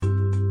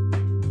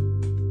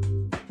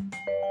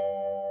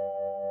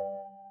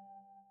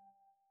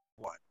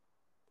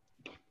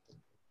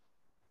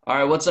All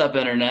right, what's up,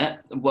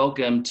 Internet?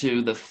 Welcome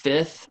to the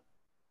fifth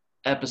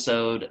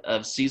episode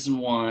of season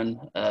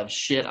one of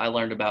Shit I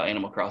Learned About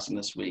Animal Crossing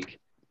this week.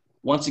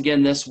 Once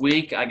again, this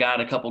week, I got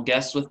a couple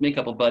guests with me, a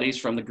couple buddies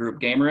from the group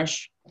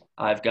Gamerish.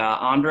 I've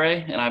got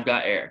Andre and I've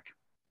got Eric.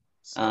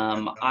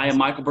 I am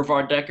Michael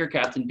Brevard Decker,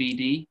 Captain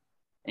BD,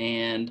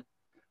 and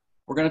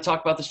we're going to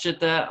talk about the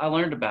shit that I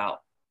learned about,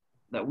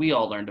 that we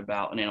all learned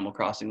about in Animal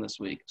Crossing this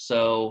week.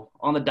 So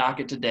on the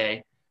docket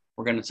today,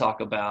 we're going to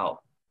talk about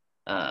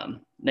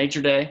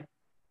Nature Day.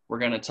 We're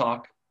going to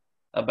talk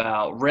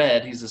about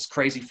Red. He's this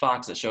crazy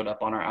fox that showed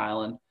up on our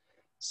island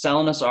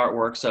selling us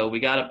artwork. So we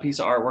got a piece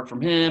of artwork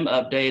from him,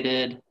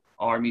 updated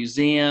our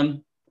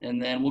museum,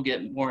 and then we'll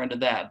get more into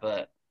that.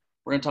 But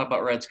we're going to talk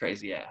about Red's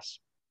crazy ass.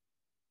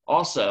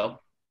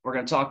 Also, we're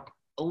going to talk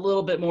a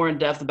little bit more in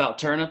depth about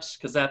turnips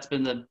because that's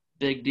been the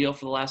big deal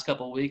for the last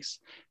couple of weeks.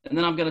 And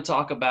then I'm going to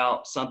talk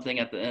about something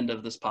at the end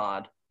of this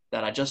pod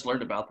that I just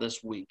learned about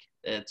this week.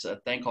 It's a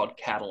thing called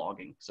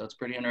cataloging. So it's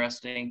pretty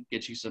interesting.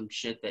 Gets you some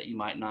shit that you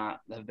might not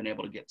have been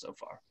able to get so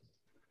far.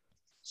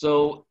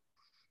 So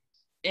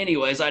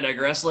anyways, I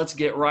digress. Let's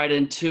get right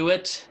into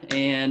it.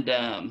 And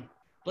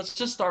let's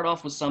just start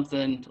off with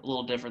something a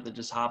little different than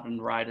just hopping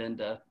right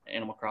into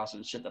Animal Crossing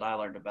and shit that I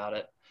learned about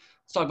it.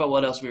 Let's talk about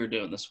what else we were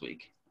doing this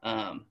week.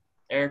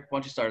 Eric, why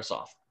don't you start us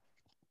off?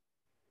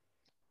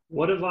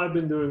 What have I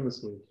been doing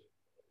this week?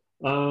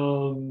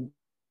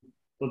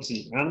 Let's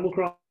see. Animal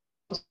Crossing.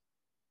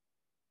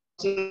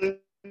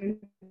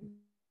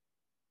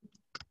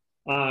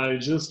 I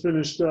just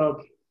finished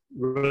up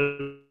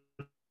Resident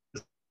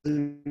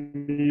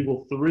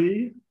Evil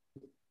 3.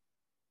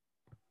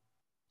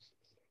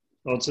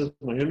 Oh, it says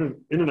my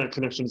internet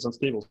connection is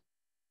unstable.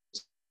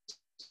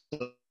 Yeah,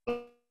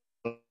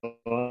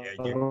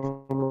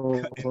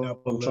 you're cutting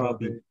up a little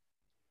bit.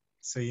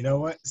 So you know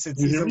what?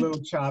 Since he's a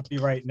little choppy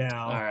right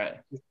now. All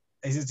right.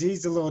 Since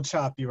he's a little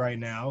choppy right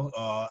now,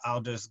 I'll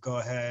just go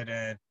ahead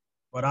and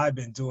what I've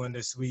been doing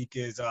this week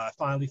is I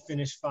finally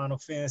finished Final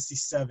Fantasy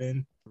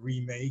VII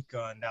Remake,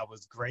 and that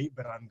was great,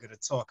 but I'm going to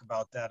talk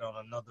about that on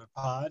another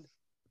pod.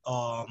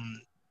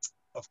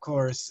 Of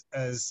course,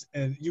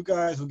 and you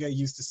guys will get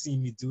used to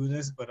seeing me do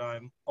this, but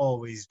I'm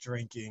always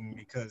drinking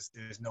because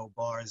there's no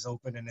bars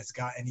open, and it's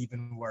gotten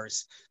even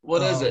worse.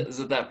 What is it? Is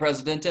it that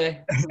Presidente?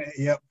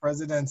 Yep,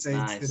 Presidente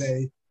Nice.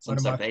 today. Some One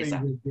of my cerveza.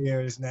 favorite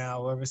beers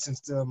now, ever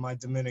since my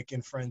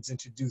Dominican friends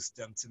introduced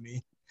them to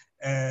me.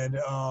 And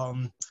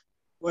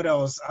what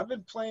else? I've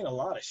been playing a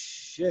lot of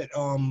shit.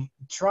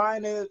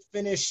 Trying to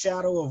finish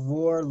Shadow of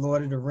War,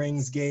 Lord of the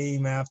Rings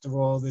game after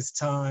all this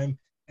time,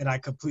 and I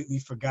completely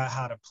forgot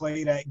how to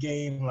play that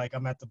game. Like,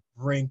 I'm at the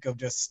brink of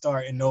just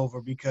starting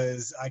over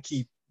because I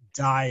keep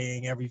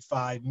dying every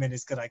 5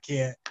 minutes because I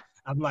can't.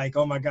 I'm like,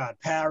 oh my God,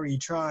 parry,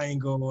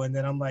 triangle, and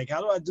then I'm like,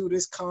 how do I do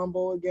this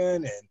combo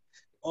again? And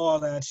all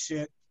that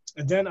shit.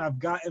 And then I've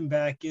gotten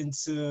back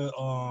into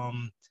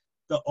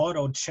the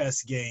auto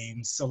chess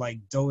games, so like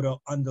Dota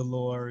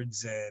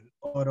Underlords and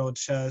auto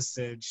chess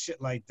and shit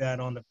like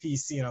that on the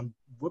PC, and I'm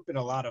whipping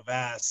a lot of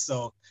ass.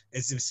 So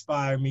it's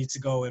inspired me to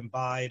go and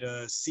buy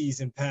the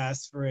season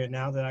pass for it.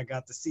 Now that I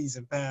got the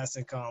season pass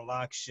and can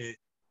unlock shit,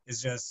 it's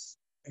just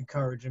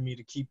encouraging me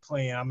to keep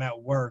playing. I'm at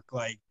work,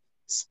 like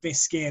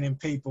scanning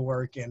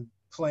paperwork and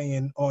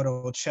playing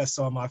auto chess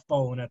on my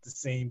phone at the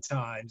same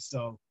time.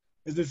 So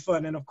it's been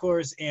fun. And of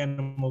course,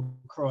 Animal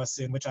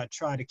Crossing, which I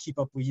try to keep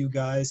up with you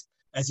guys.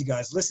 As you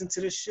guys listen to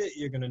this shit,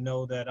 you're going to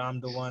know that I'm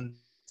the one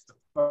the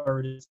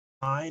furthest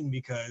behind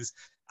because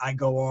I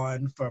go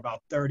on for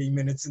about 30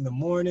 minutes in the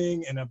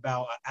morning and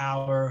about an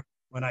hour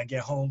when I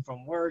get home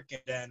from work.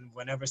 And then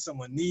whenever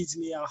someone needs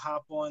me, I'll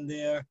hop on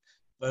there.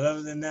 But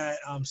other than that,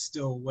 I'm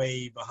still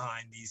way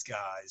behind these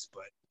guys.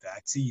 But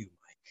back to you,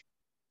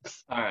 Mike.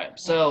 All right.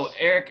 So,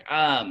 Eric,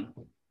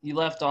 you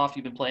left off.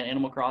 You've been playing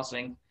Animal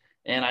Crossing,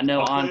 and I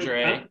know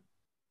Andre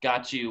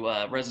got you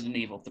Resident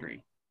Evil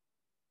 3.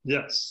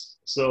 Yes.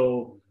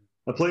 So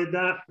I played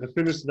that. I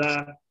finished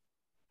that.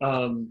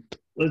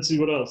 Let's see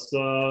what else.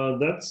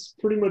 That's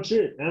pretty much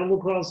it. Animal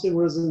Crossing,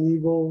 Resident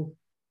Evil.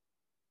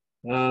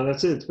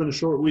 That's it. It's been a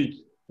short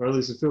week, or at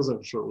least it feels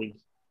like a short week.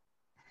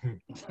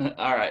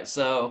 All right.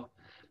 So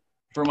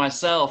for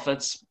myself,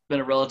 it's been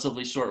a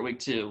relatively short week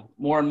too.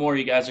 More and more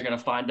you guys are going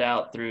to find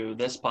out through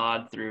this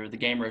pod, through the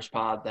Gamerish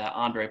pod, that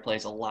Andre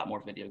plays a lot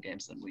more video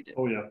games than we do.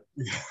 Oh, yeah.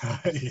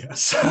 Yeah.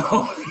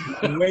 So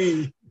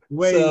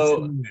way so,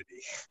 too many.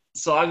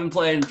 So I've been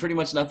playing pretty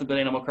much nothing but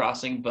Animal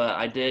Crossing, but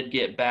I did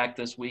get back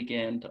last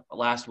weekend,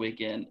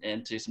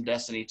 into some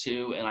Destiny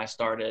 2, and I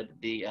started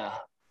the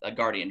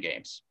Guardian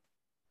games.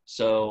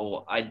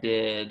 So I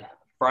did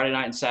Friday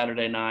night and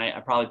Saturday night.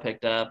 I probably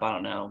picked up, I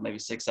don't know, maybe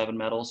 6-7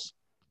 medals.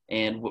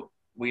 And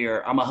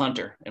I'm a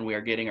hunter, and we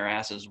are getting our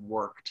asses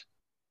worked.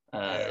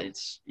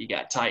 You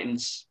got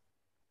Titans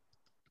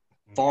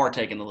far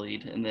taking the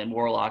lead, and then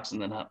Warlocks,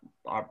 and then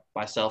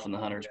myself and the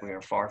Hunters, we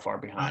are far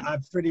behind. I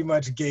pretty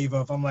much gave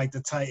up. I'm like,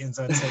 the Titans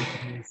are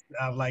taking this.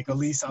 I'm like, at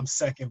least I'm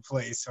second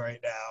place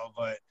right now.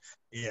 But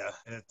Yeah,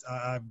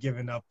 I've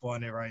given up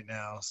on it right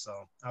now,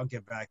 so I'll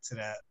get back to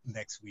that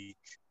next week.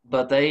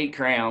 But they ate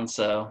crowns,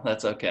 so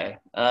that's okay.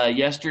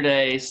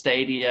 Yesterday,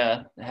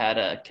 Stadia had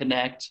a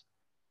Connect.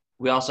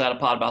 We also had a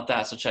pod about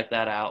that, so check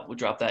that out. We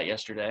dropped that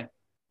yesterday,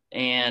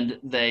 and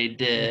they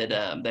did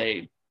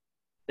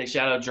they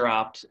shadow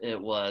dropped. It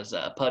was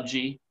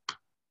PUBG,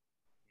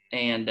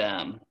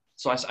 and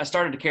so I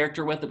started a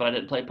character with it, but I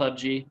didn't play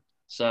PUBG,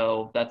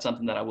 so that's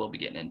something that I will be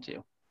getting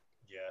into.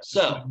 Yeah, just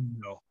let So, me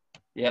know.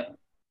 yep.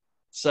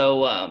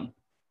 So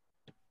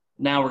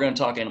now we're going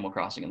to talk Animal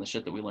Crossing and the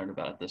shit that we learned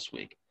about it this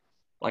week.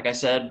 Like I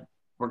said,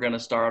 we're going to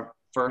start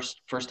first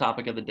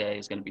topic of the day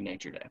is going to be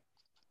Nature Day.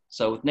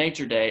 So with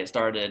Nature Day, it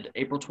started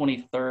April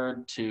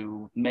 23rd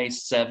to May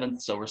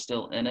 7th, so we're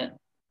still in it.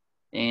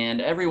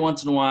 And every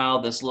once in a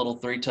while, this little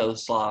three-toed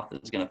sloth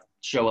is going to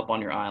show up on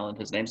your island.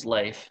 His name's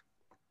Leif,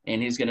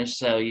 and he's going to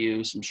sell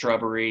you some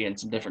shrubbery and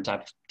some different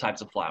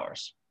types of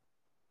flowers.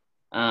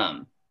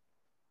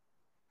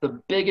 The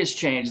biggest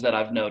change that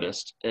I've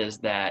noticed is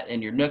that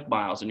in your Nook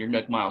Miles and your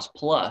Nook Miles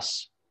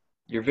Plus,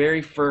 your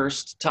very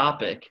first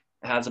topic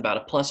has about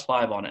a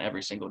 +5 on it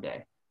every single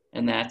day.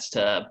 And that's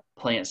to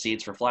plant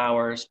seeds for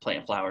flowers,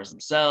 plant flowers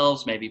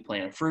themselves, maybe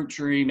plant a fruit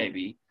tree,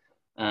 maybe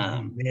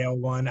Mail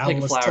one. I pick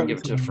a was flower and told give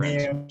it to to a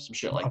friend, mail some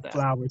shit a like that.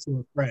 flower to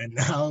a friend.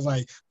 I was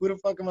like, who the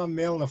fuck am I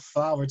mailing a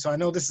flower to? I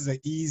know this is an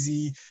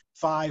easy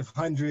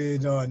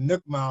 500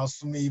 Nook Miles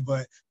for me,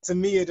 but to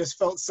me it just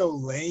felt so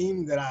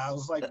lame that I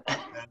was like,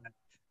 fuck that.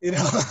 You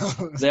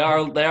know, They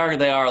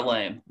are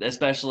lame,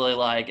 especially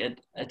like it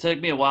took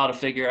me a while to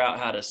figure out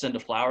how to send a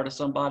flower to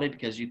somebody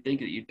because you'd think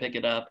that you'd pick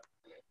it up,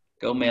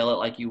 go mail it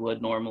like you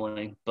would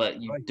normally,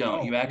 but you like,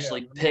 don't. You yeah,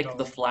 actually pick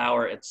the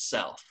flower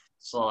itself.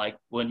 So like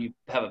when you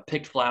have a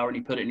picked flower and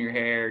you put it in your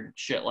hair,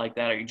 shit like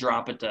that, or you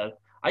drop it to,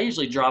 I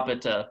usually drop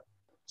it to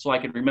so I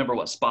can remember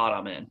what spot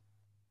I'm in.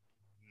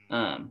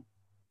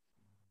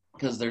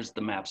 Because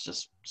the maps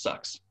just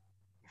sucks.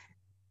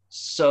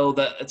 So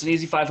it's an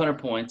easy 500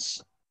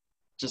 points.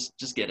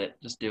 Just get it.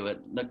 Just do it.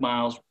 Nook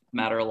Miles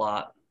matter a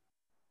lot,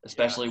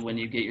 especially when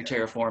you get your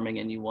terraforming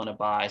and you want to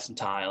buy some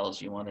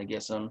tiles. You want to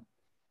get some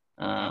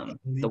the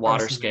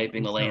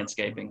waterscaping, the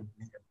landscaping.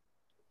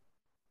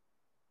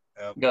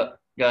 Go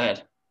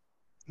ahead.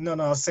 No,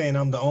 I was saying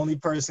I'm the only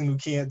person who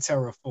can't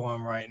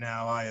terraform right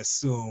now, I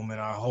assume, in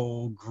our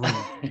whole group,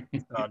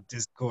 our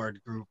Discord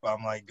group.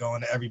 I'm like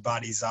going to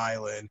everybody's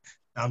island.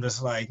 I'm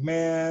just like,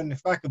 man,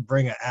 if I could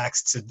bring an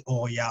axe to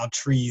all y'all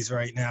trees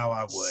right now,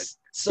 I would.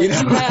 So you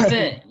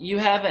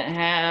haven't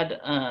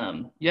had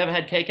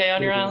KK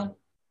on your island?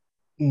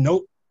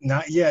 Nope,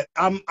 not yet.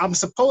 I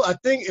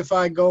think if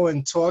I go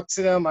and talk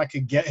to them, I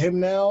could get him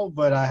now,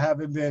 but I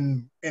haven't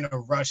been in a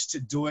rush to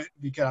do it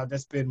because I've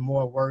just been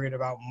more worried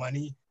about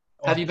money.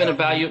 Have you been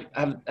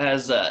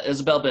has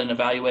Isabel been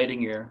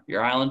evaluating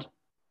your island?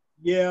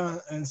 Yeah,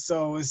 and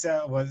so is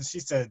that what she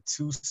said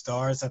 2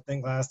 stars, I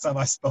think, last time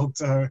I spoke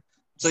to her.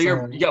 So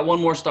you got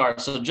 1 more star.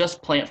 So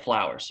just plant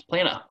flowers.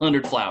 Plant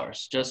 100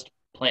 flowers. Just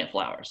plant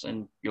flowers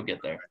and you'll get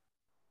there.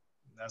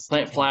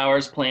 Plant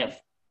flowers, plant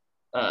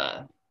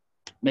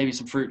maybe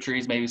some fruit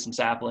trees, maybe some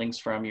saplings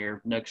from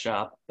your Nook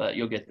shop, but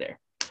you'll get there.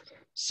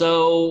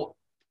 So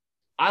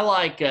I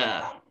like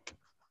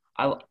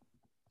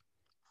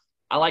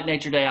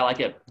Nature Day. I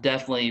like it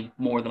definitely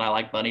more than I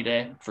like Bunny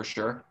Day, for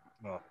sure.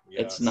 Oh,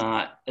 yes.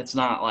 It's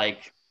not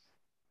like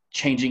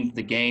changing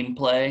the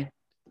gameplay,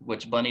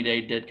 which Bunny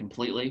Day did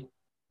completely.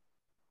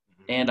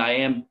 And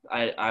I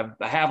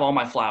have all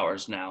my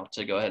flowers now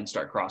to go ahead and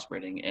start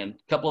crossbreeding. And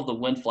a couple of the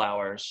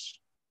windflowers,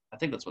 I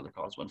think that's what they're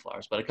called, is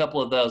windflowers. But a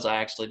couple of those I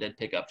actually did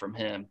pick up from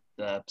him,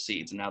 the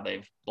seeds, and now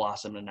they've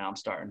blossomed, and now I'm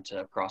starting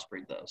to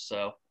crossbreed those.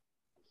 So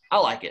I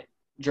like it.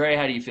 Dre,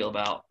 how do you feel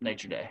about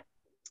Nature Day?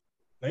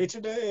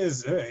 Nature Day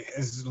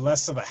is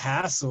less of a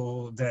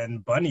hassle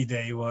than Bunny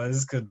Day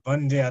was, because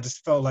Bunny Day I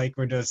just felt like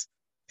we're just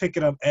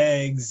picking up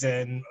eggs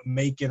and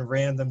making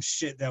random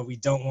shit that we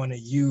don't want to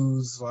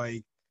use,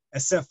 like,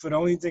 except for the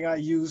only thing I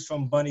use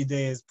from Bunny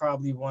Day is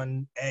probably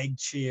 1 egg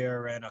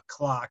chair and a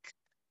clock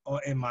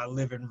in my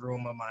living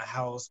room of my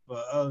house.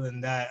 But other than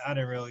that, I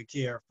didn't really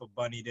care for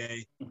Bunny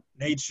Day.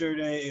 Nature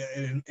Day,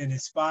 it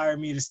inspired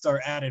me to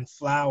start adding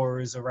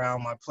flowers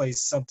around my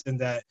place, something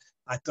that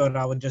I thought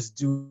I would just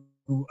do.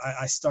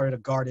 I started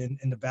a garden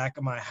in the back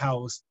of my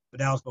house,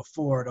 but that was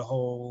before the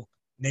whole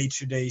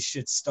Nature Day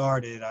shit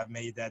started. I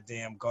made that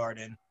damn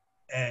garden.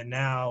 And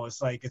now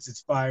it's like it's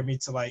inspired me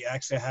to like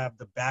actually have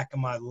the back of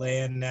my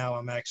land now.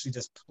 I'm actually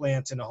just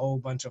planting a whole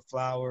bunch of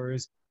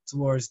flowers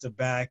towards the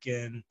back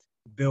and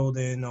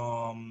building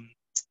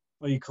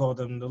what do you call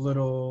them, the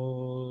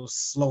little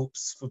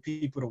slopes for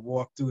people to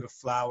walk through the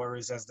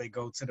flowers as they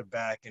go to the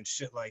back and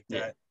shit like that.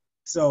 Yeah.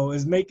 So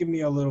it's making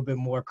me a little bit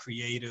more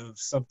creative,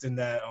 something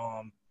that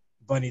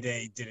Bunny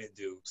Day didn't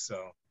do.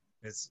 So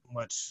it's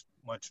much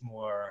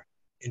more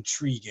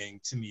intriguing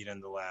to me than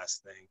the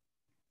last thing.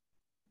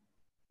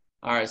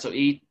 All right, so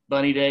eat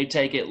Bunny Day,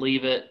 take it,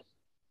 leave it.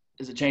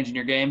 Is it changing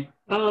your game?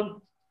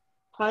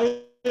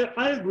 I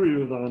agree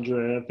with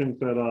Andre. I think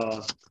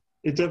that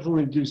it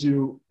definitely gives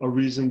you a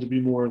reason to be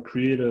more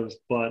creative,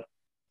 but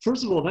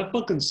First of all, that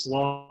fucking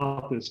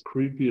sloth is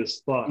creepy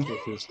as fuck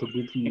with his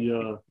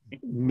kabuki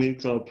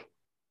makeup,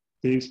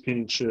 face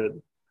paint shit.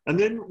 And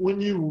then when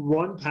you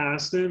run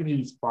past him,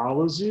 he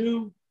follows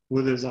you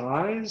with his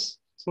eyes.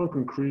 It's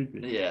fucking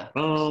creepy. Yeah.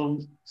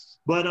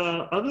 But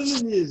other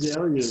than the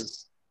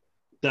azaleas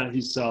that he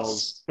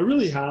sells, I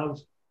really have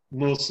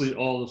mostly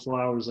all the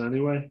flowers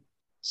anyway.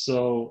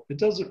 So it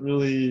doesn't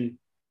really,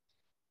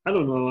 I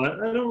don't know,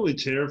 I don't really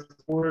care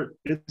for it.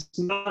 It's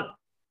not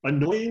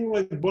annoying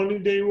like Bunny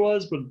Day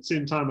was, but at the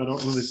same time, I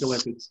don't really feel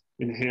like it's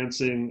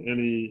enhancing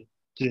any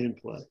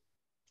gameplay.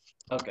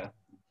 Okay.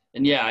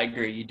 And yeah, I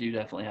agree. You do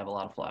definitely have a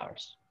lot of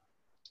flowers.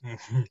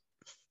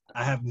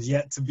 I have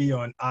yet to be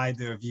on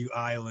either of you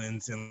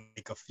islands in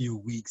like a few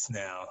weeks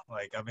now.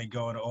 Like I've been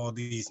going to all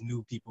these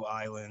new people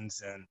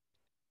islands and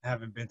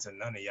haven't been to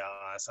none of y'all.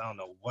 So I don't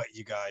know what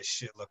you guys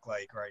shit look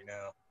like right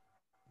now.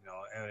 You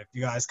know, and if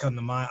you guys come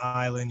to my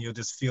island, you'll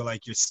just feel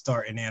like you're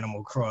starting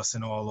Animal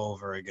Crossing all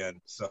over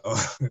again. So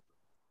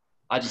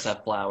I just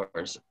have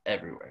flowers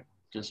everywhere.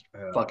 Just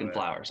fucking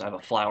flowers. I have a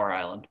flower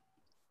island.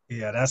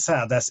 Yeah, that's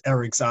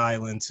Eric's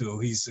island too.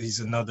 He's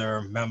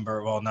another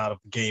member, well, not of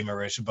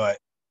Gamerish, but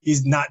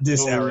he's not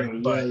this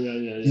Eric, but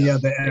the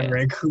other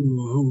Eric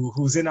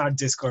who's in our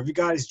Discord. If you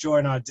guys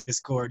join our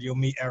Discord, you'll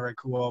meet Eric,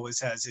 who always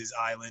has his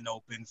island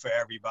open for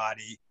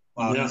everybody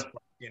while he's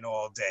working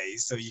all day.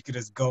 So you could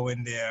just go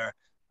in there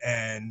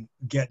and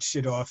get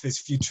shit off his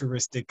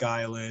futuristic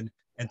island.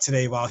 And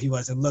today, while he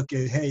wasn't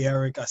looking, hey,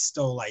 Eric, I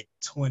stole like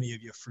 20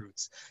 of your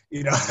fruits.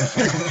 You know?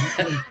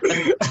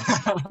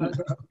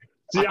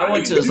 See, I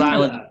went to his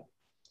island.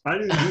 I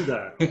didn't do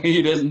that.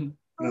 You didn't?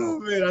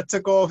 Oh, man, I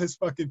took all his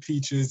fucking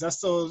peaches. I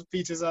stole his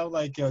peaches. I was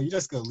like, yo, you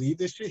just gonna leave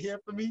this shit here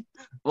for me?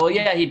 Well,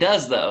 yeah, he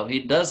does, though. He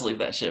does leave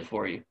that shit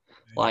for you.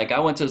 Like, I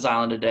went to his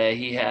island today.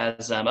 He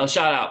has,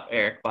 shout out,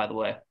 Eric, by the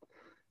way.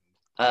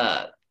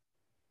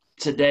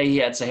 Today he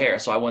had Sahara,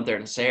 so I went there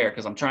to Sahara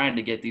because I'm trying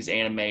to get these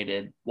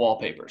animated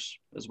wallpapers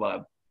is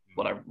what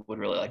I would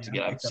really like to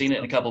get. I've seen it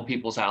in a couple of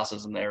people's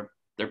houses, and they're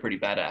pretty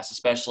badass,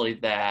 especially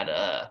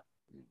that,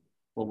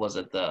 what was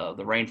it, the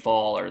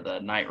rainfall or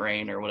the night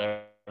rain or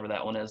whatever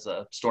that one is,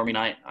 stormy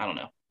night, I don't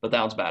know, but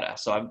that one's badass.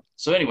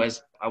 So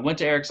anyways, I went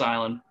to Eric's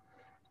island,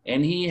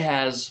 and he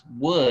has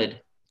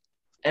wood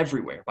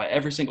everywhere by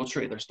every single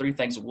tree. There's 3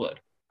 things of wood.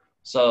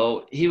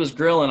 So he was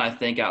grilling, I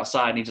think,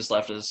 outside, and he just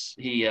left his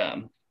so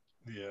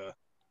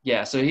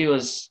he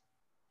was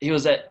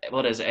at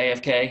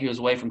AFK. He was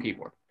away from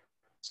keyboard.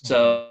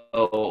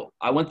 So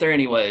I went there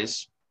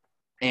anyways,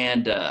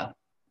 and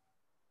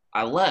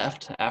I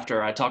left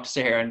after I talked to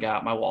Sahara and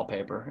got my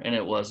wallpaper, and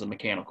it was a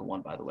mechanical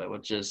one, by the way,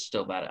 which is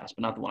still badass, but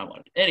not the one I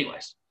wanted.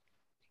 Anyways,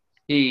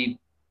 he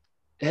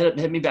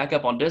hit me back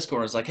up on Discord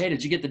and was like, hey,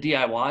 did you get the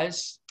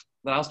DIYs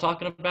that I was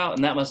talking about?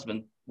 And that must have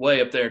been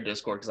way up there in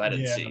Discord because I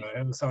didn't see. Yeah,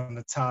 it was on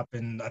the top,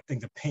 and I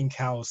think the pink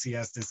house, he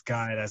has this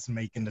guy that's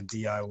making the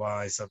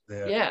DIYs up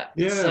there. Yeah.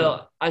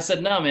 So I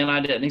said, no, man,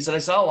 I didn't. He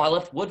said, I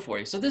left wood for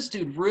you. So this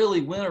dude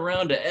really went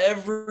around to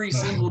every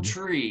single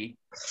tree.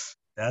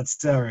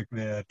 That's Eric,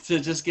 man. To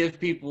just give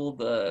people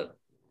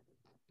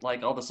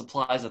all the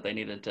supplies that they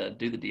needed to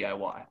do the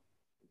DIY.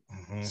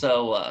 Mm-hmm.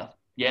 So,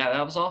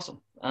 that was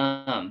awesome.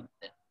 All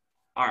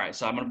right,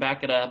 so I'm going to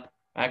back it up.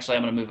 Actually,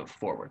 I'm going to move it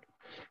forward.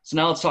 So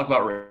now let's talk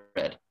about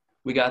Red.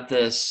 We got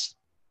this.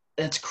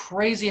 It's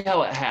crazy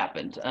how it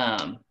happened.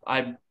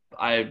 I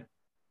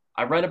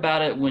read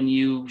about it when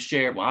you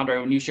shared, Andre,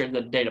 when you shared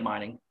the data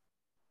mining.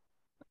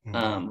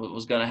 What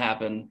was going to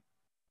happen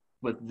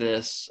with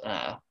this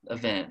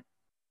event,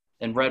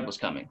 and Red was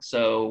coming.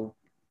 So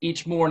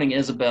each morning,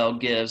 Isabel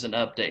gives an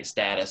update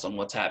status on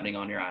what's happening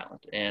on your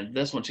island. And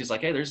this one, she's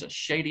like, hey, there's a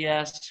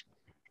shady-ass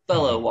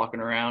fellow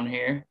walking around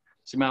here,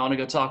 so you might want to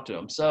go talk to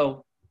him.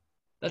 So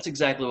that's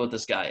exactly what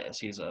this guy is.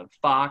 He's a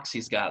fox.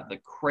 He's got the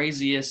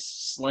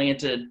craziest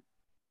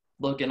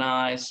slanted-looking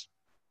eyes,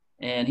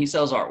 and he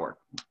sells artwork.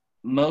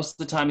 Most of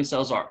the time, he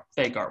sells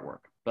fake artwork.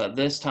 But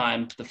this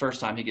time, the first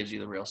time, he gives you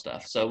the real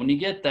stuff. So when you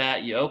get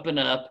that, you open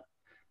up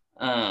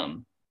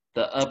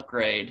the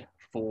upgrade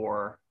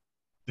for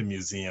the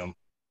museum.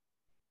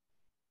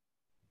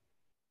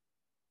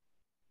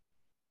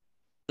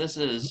 This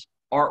is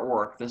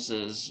artwork. This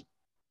is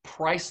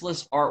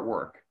priceless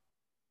artwork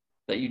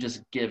that you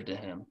just give to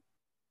him.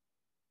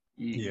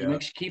 You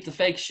make sure keep the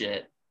fake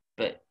shit,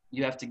 but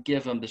you have to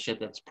give him the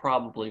shit that's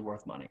probably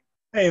worth money.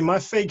 Hey, my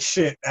fake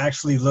shit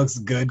actually looks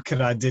good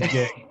because I did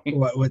get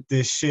with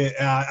this shit.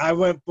 I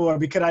went for it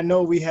because I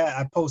know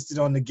I posted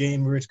on the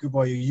Gamerish group,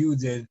 or you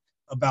did,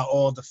 about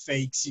all the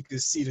fakes. You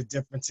could see the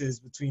differences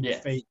between the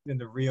fake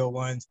and the real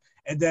ones.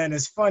 And then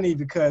it's funny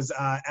because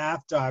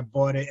after I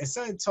bought it, and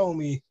someone told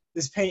me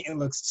this painting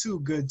looks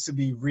too good to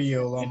be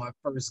real on my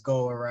first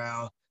go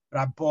around. But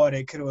I bought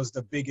it because it was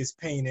the biggest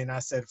painting. I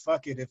said,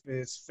 fuck it. If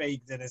it's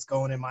fake, then it's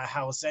going in my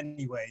house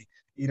anyway.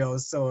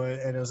 So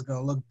it was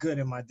going to look good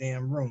in my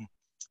damn room.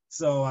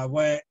 So I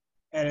went,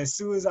 and as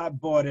soon as I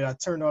bought it, I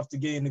turned off the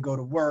game to go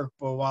to work.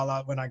 But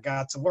when I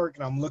got to work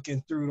and I'm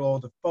looking through all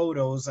the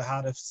photos of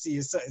how to see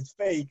it's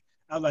fake,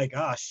 I'm like,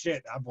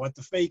 shit, I bought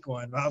the fake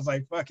one. I was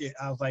like, fuck it.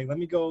 I was like, let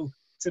me go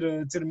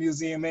to the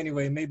museum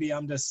anyway. Maybe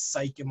I'm just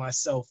psyching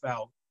myself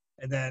out.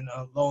 And then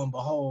lo and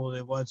behold,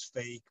 it was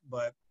fake.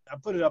 But I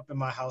put it up in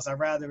my house. I'd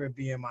rather it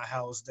be in my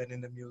house than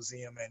in the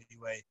museum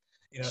anyway.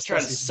 Just try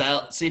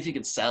to see if you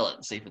can sell it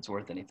and see if it's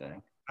worth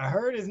anything. I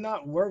heard it's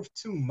not worth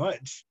too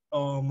much.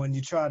 When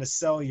you try to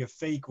sell your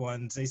fake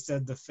ones, they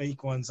said the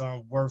fake ones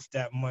aren't worth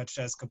that much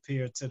as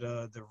compared to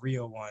the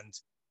real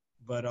ones.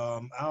 But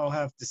I'll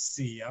have to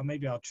see.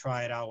 Maybe I'll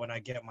try it out when I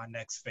get my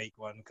next fake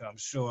one. Because I'm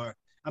sure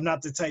I'm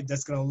not the type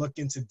that's gonna look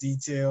into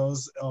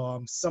details.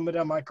 Some of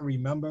them I can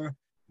remember.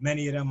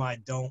 Many of them I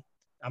don't.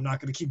 I'm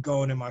not gonna keep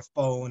going in my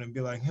phone and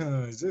be like,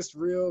 is this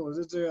real? Is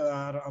this real?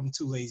 I'm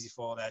too lazy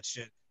for all that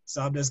shit.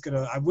 So I'm just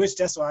gonna.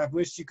 That's why I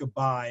wish you could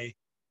buy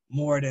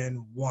more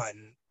than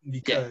one,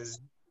 because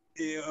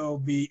it'll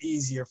be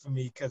easier for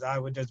me, because I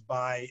would just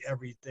buy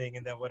everything,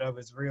 and then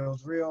whatever's real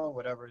is real,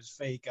 whatever is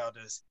fake, I'll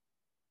just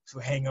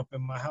hang up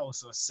in my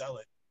house or sell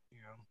it,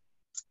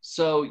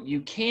 So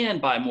you can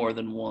buy more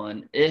than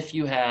one if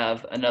you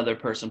have another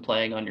person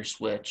playing on your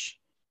Switch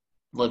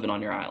living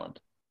on your island.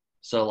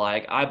 So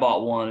like I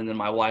bought one and then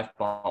my wife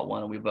bought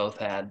one and we both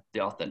had the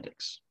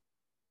authentics.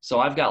 So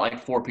I've got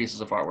like 4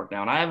 pieces of artwork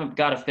now, and I haven't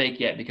got a fake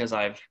yet because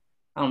I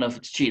don't know if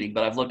it's cheating,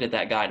 but I've looked at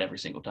that guide every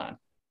single time.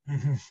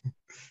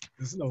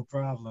 There's no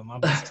problem.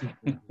 I'm just too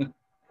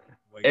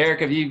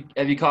Eric, have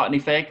you caught any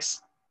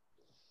fakes?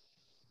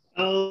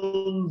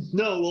 No.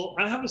 Well,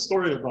 I have a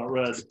story about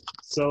Red.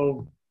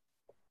 So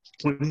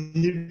when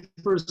he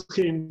first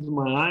came to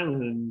my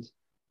island,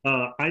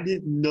 I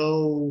didn't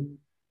know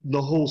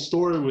the whole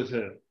story with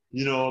him.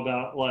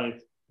 About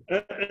like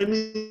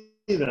any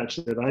of that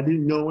shit. I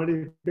didn't know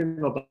anything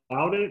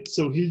about it.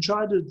 So he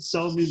tried to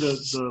sell me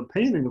the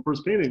painting, the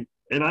first painting,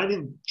 and I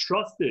didn't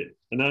trust it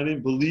and I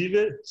didn't believe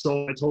it.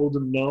 So I told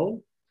him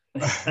no.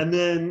 And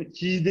then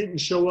he didn't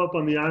show up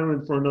on the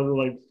island for another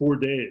like 4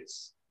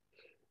 days.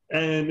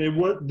 And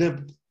by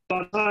the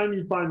time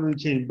he finally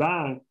came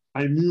back,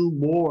 I knew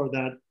more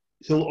that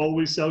he'll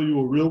always sell you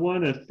a real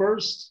one at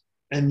first.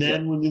 And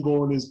then when you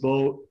go on his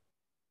boat,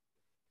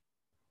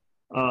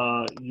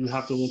 you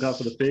have to look out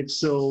for the fake.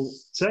 So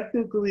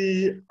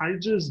technically, I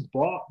just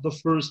bought the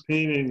first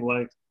painting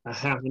like a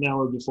half an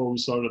hour before we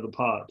started the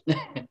pod.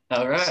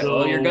 All right. So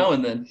well, you're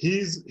going then.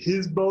 His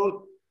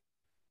boat.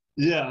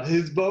 Yeah,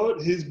 his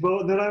boat.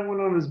 Then I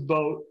went on his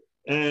boat,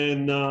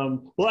 and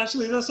well,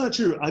 actually, that's not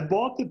true. I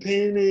bought the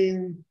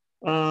painting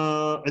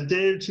a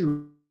day or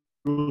two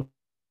ago.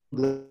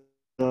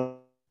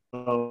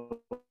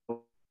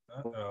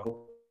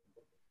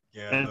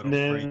 Yeah, and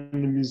then the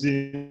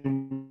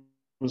museum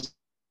was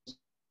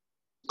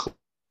closed,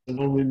 and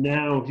only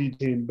now he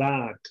came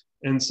back.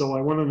 And so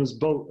I went on his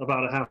boat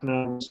about a half an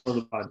hour before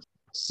the pod.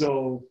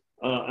 So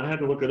I had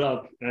to look it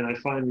up, and I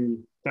finally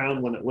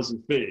found one that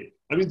wasn't fake.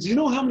 I mean, do you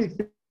know how many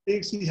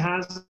fakes he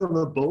has on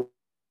the boat?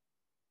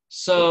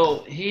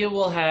 So he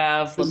will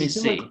have, let me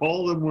see. Like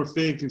all of them were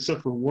fake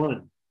except for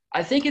one.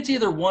 I think it's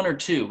either 1 or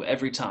 2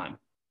 every time.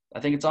 I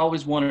think it's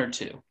always 1 or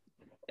 2.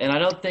 And I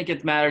don't think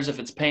it matters if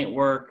it's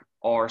paintwork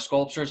or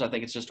sculptures. I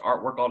think it's just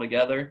artwork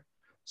altogether.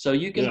 So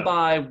you can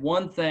buy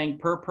one thing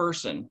per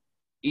person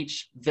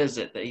each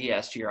visit that he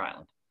has to your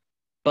island.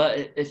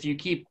 But if you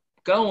keep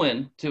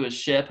going to his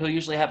ship, he'll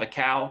usually have a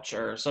couch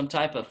or some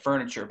type of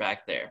furniture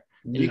back there.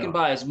 And you can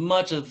buy as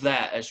much of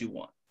that as you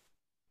want.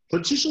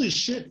 But it's usually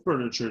shit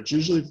furniture. It's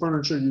usually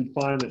furniture you'd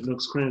find at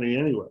Nook's Cranny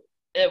anyway.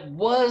 It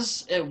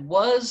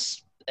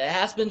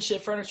has been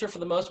shit furniture for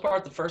the most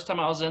part. The first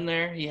time I was in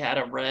there, he had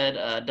a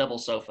red double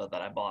sofa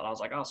that I bought. I was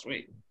like, oh,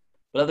 sweet.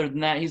 But other than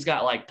that, he's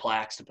got like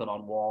plaques to put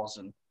on walls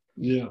and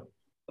a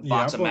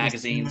box of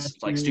magazines,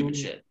 like stupid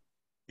shit.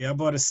 Yeah, I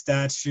bought a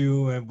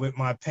statue and with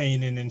my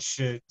painting and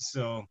shit.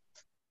 So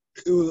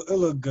it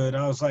looked good.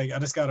 I was like, I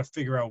just got to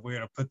figure out where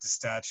to put the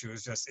statue.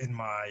 It's just in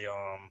my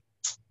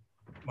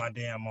my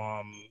damn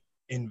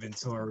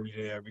inventory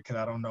there, because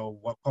I don't know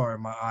what part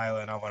of my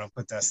island I want to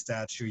put that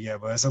statue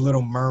yet. But it's a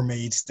little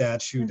mermaid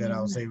statue that I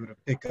was able to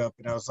pick up,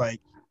 and I was like,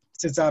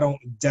 since I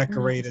don't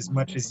decorate as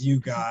much as you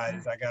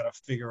guys, I gotta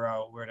figure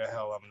out where the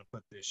hell I'm gonna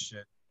put this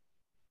shit.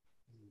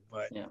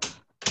 But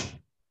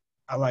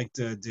I like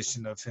the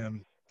addition of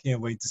him.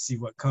 Can't wait to see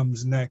what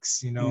comes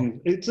next,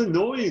 It's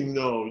annoying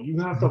though. You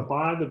have to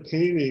buy the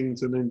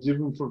paintings and then give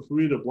them for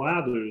free to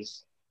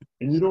Blathers,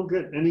 and you don't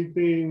get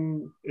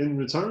anything in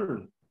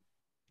return.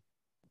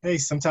 Hey,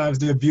 sometimes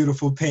they're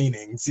beautiful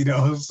paintings,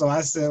 So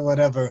I said,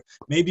 whatever.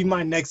 Maybe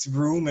my next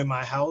room in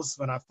my house,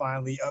 when I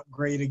finally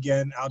upgrade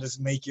again, I'll just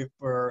make it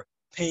for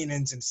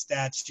paintings and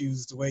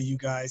statues, the way you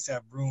guys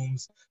have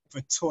rooms for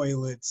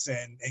toilets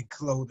and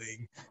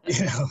clothing,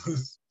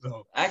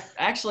 So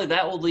Actually,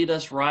 that will lead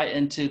us right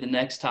into the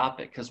next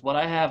topic, because what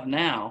I have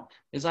now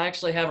is I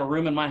actually have a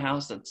room in my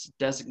house that's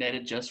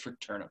designated just for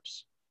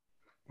turnips.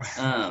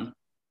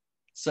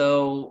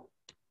 So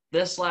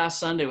this last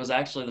Sunday was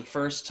actually the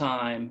first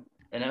time,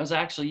 and it was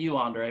actually you,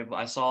 Andre.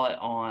 I saw it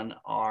on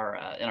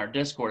in our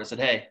Discord. I said,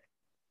 "Hey,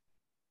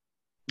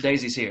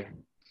 Daisy's here.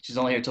 She's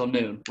only here till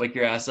noon. Wake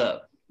your ass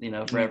up,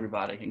 for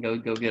everybody, and go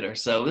get her."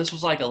 So this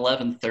was like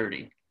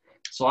 11:30.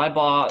 So I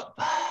bought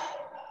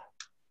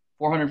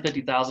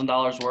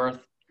 $450,000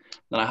 worth.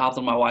 Then I hopped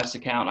on my wife's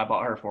account and I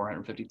bought her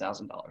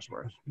 $450,000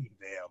 worth. Damn.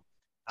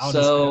 I'll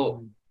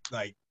So just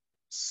like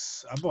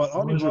I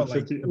only bought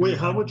like 150. Wait,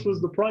 how much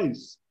was the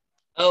price?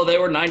 oh, they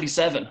were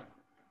 97.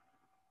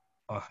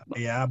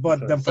 Yeah, I bought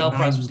them for Sale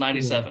price was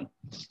 94. 97.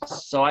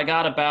 So I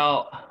got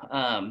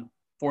about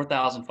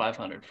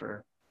 4,500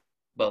 for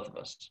both of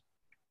us.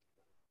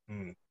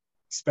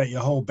 Spent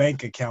your whole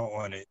bank account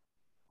on it.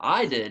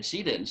 I did.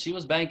 She didn't. She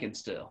was banking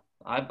still.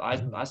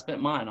 I spent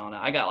mine on it.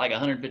 I got like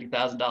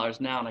 $150,000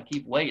 now, and I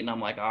keep waiting.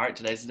 I'm like, all right,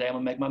 today's the day I'm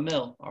gonna make my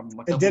mill. Or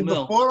my And then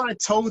before I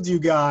told you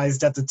guys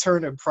that the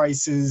turnip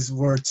prices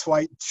were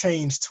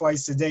changed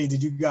twice a day,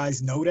 did you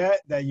guys know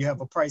that you have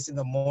a price in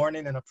the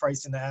morning and a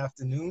price in the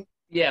afternoon?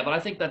 Yeah, but I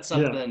think that's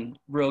something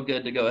real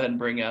good to go ahead and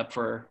bring up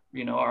for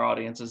our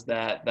audience is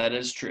that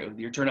is true.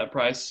 Your turnip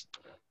price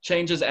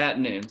changes at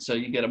noon, so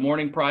you get a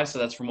morning price, so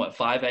that's from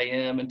 5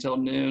 a.m. until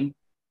noon.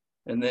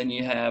 And then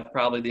you have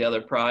probably the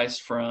other price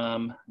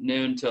from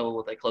noon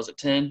till they close at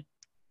 10.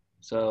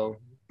 So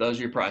those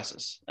are your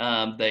prices.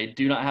 They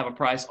do not have a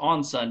price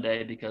on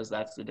Sunday because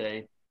that's the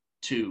day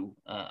to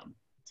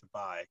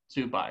buy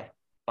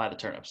the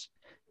turnips.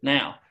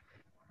 Now,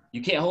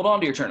 you can't hold on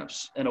to your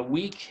turnips. In a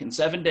week, in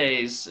 7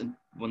 days, and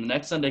when the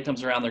next Sunday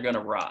comes around, they're going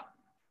to rot.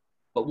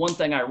 But one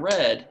thing I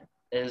read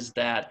is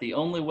that the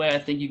only way I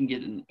think you can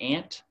get an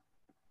ant,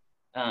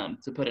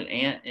 to put an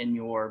ant in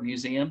your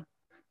museum,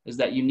 is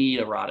that you need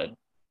a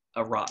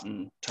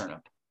rotten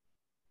turnip.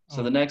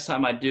 So the next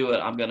time I do it,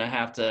 I'm going to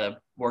have to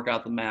work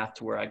out the math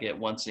to where I get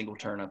one single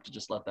turnip to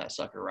just let that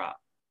sucker rot.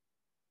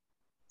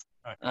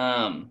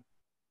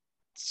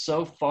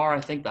 So far,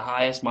 I think the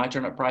highest my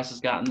turnip price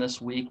has gotten this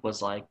week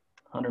was like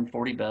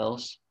 140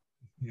 bells.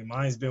 Yeah,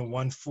 mine's been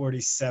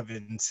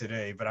 147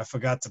 today, but I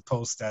forgot to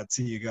post that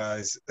to you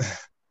guys.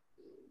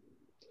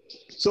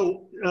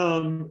 So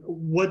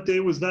what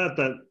day was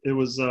that it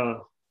was,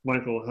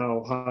 Michael,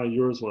 how high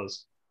yours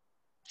was?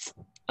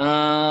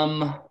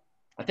 I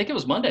think it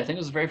was Monday. I think it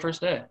was the very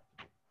first day.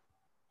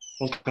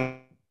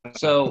 Okay.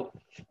 So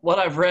what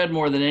I've read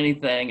more than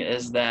anything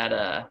is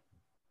that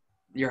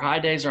your high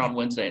days are on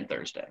Wednesday and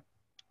Thursday.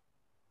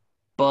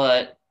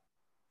 But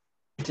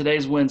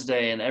today's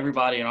Wednesday, and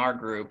everybody in our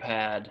group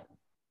had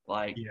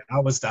like I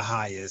was the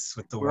highest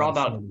with the we're all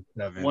about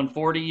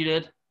 140. You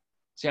did?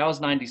 See, I was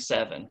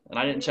 97, and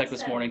I didn't check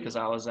this morning because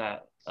I was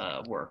at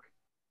work.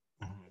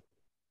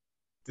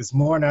 This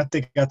morning, I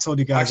think I told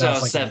you guys actually I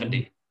was like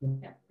 70.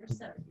 Yeah, you're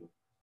 70.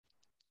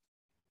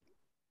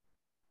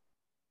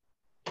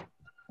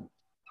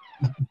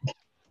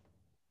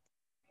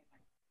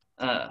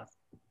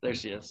 There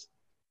she is.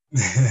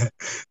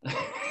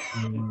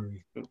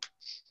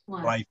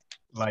 Life.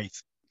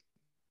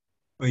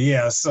 But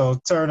yeah, so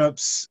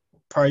turnips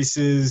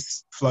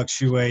prices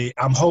fluctuate.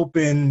 I'm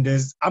hoping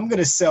I'm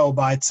gonna sell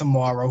by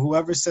tomorrow.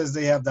 Whoever says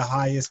they have the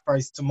highest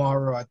price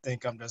tomorrow, I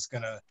think I'm just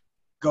gonna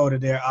go to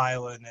their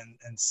island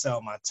and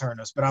sell my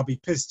turnips. But I'll be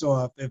pissed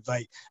off if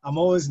I'm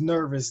always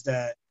nervous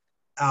that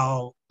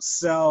I'll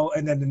sell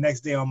and then the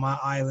next day on my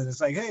island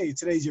it's like, hey,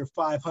 today's your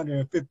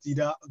 $550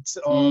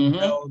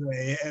 bell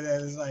day, and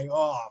then it's like,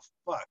 oh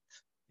fuck,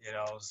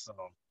 so.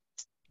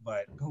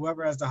 But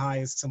whoever has the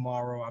highest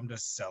tomorrow, I'm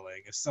just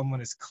selling. If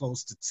someone is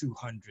close to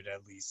 200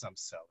 at least, I'm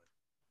selling.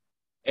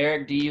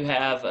 Eric, do you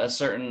have a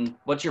certain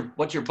what's your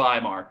buy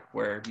mark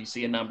where you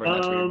see a number and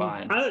that's what you're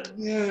buying? I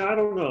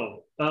don't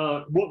know.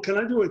 Can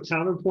I do a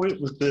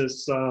counterpoint with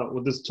this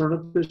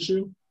turnip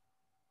issue?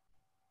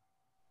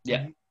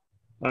 Yeah.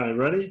 All right,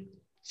 ready?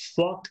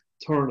 Fuck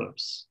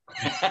turnips.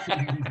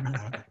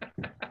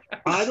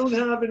 I don't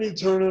have any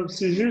turnips.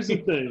 See, here's the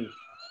thing.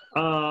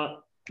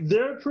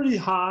 They're pretty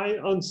high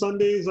on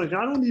Sundays. Like,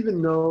 I don't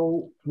even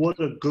know what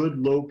a good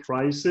low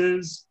price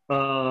is.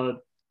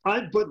 But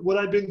what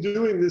I've been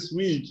doing this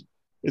week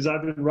is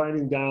I've been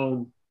writing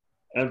down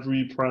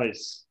every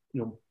price,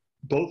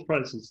 both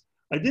prices.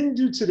 I didn't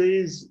do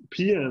today's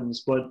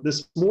PMs, but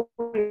this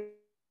morning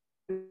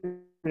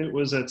it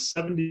was at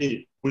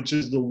 78, which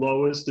is the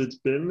lowest it's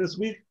been this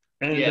week.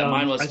 And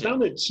mine was I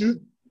found that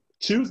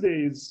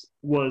Tuesdays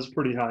was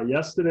pretty high.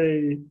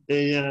 Yesterday,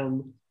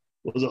 AM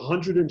was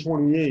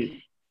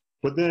 128,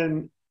 but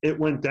then it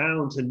went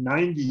down to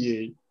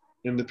 98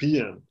 in the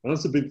PM.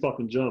 That's a big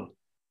fucking jump.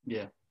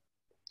 Yeah.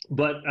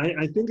 But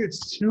I think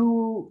it's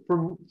too,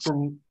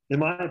 in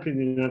my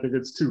opinion, I think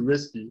it's too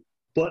risky.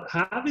 But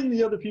having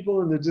the other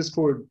people in the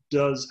Discord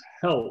does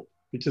help,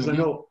 because I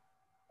know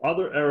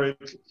other Eric,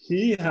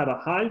 he had a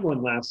high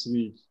one last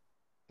week.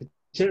 I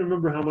can't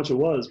remember how much it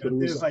was, but it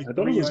was like, I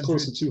thought it was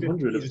close to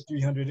 200.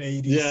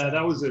 380. Yeah,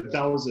 that was it.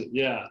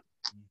 Yeah.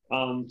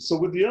 So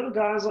with the other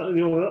guys,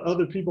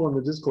 other people on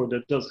the Discord,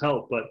 that does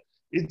help, but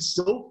it's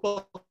so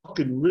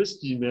fucking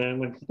risky, man.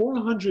 Like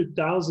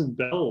 400,000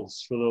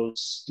 bells for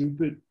those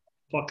stupid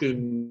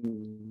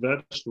fucking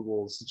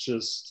vegetables. It's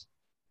just.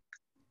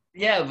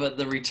 Yeah, but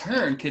the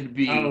return could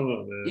be. I don't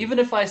know, man. Even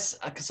if I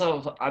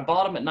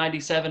bought them at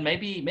 97,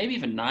 maybe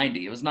even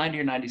 90. It was 90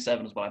 or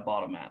 97 is what I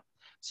bought them at.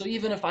 So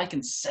even if I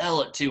can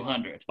sell at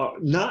 200.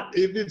 Not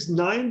if it's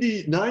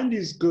 90, 90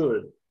 is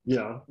good.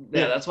 Yeah.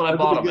 Yeah, that's what I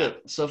That's bought pretty them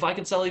good. at. So if I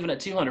can sell even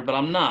at 200, but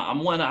I'm not.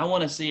 I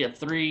want to see a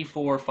 3,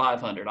 4,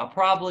 500. I'll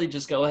probably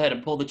just go ahead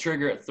and pull the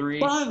trigger at 3.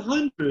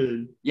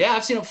 500. Yeah,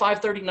 I've seen them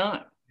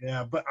 539.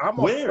 Yeah, but I'm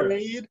Where?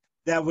 afraid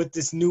that with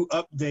this new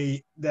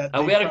update that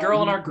We had a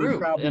girl in our they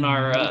group probably in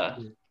our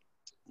nerfed it.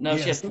 no,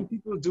 she Yeah, had some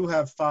people do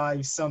have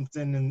 5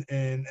 something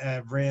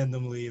and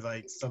randomly,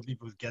 like some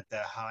people get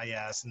that high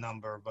ass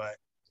number, but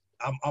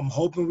I'm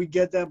hoping we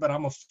get that, but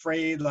I'm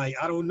afraid, like,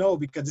 I don't know,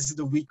 because this is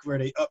the week where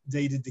they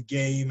updated the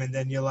game, and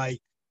then you're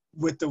like,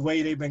 with the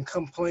way they've been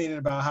complaining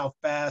about how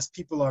fast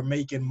people are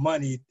making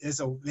money,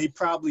 they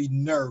probably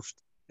nerfed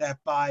that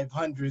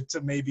 500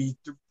 to maybe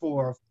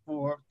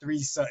 3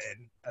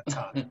 something a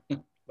top.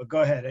 But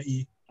go ahead,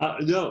 E.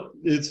 No,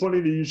 it's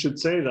funny that you should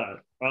say that.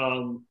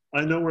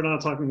 I know we're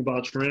not talking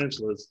about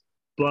tarantulas,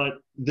 but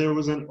there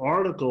was an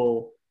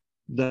article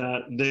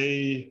that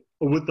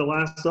with the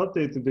last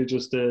update that they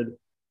just did,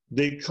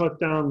 they cut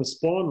down the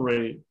spawn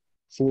rate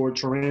for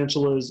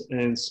tarantulas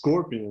and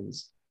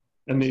scorpions,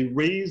 and they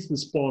raised the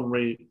spawn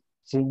rate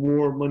for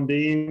more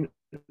mundane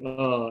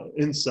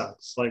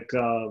insects like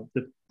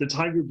the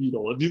tiger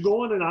beetle. If you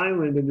go on an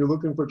island and you're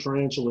looking for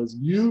tarantulas,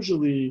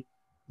 usually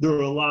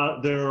there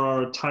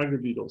are tiger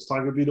beetles.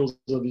 Tiger beetles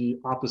are the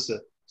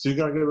opposite. So you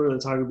gotta get rid of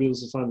the tiger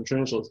beetles to find the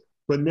tarantulas.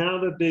 But now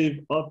that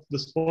they've upped the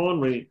spawn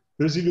rate,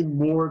 there's even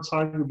more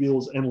tiger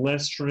beetles and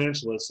less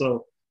tarantulas.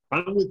 So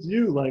I'm with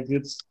you. Like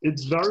it's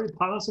very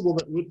possible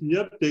that with the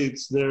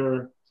updates,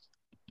 they're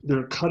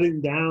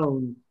cutting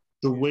down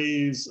the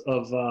ways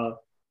of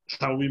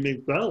how we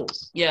make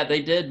bells. Yeah,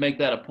 they did make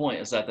that a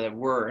point, is that they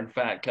were in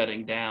fact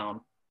cutting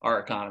down our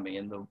economy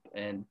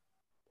and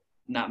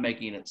not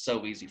making it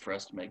so easy for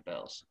us to make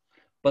bells.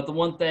 But the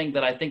one thing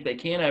that I think they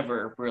can't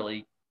ever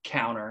really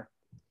counter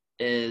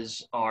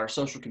is our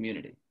social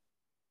community.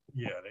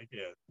 Yeah, they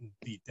did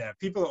beat that.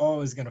 People are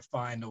always gonna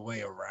find a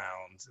way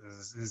around.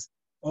 There's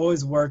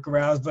always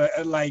workarounds, but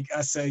like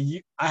I said,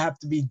 I have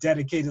to be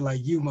dedicated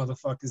like you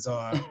motherfuckers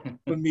are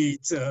for me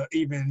to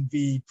even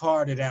be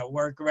part of that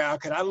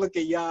workaround. Cause I look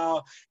at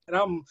y'all and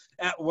I'm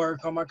at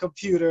work on my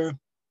computer,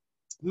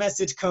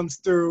 message comes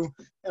through,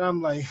 and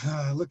I'm like,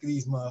 look at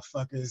these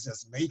motherfuckers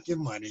just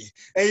making money.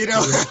 And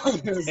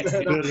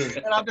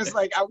and I'm just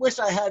like, I wish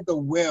I had the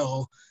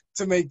will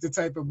to make the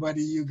type of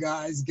money you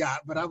guys got.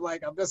 But I'm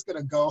like, I'm just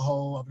gonna go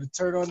home. I'm gonna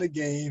turn on the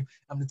game.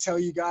 I'm gonna tell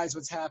you guys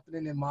what's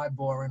happening in my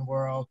boring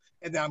world,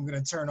 and then I'm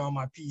gonna turn on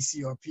my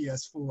PC or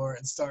PS4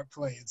 and start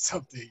playing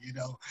something.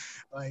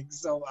 Like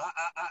so.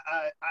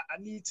 I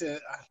need to.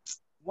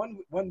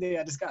 One day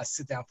I just gotta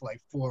sit down for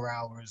like 4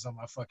 hours on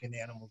my fucking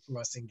Animal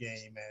Crossing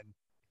game and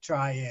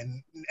try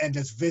and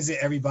just visit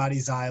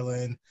everybody's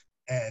island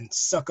and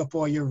suck up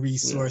all your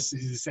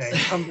resources and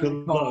come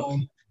back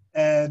home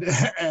and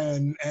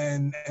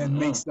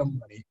make some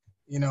money.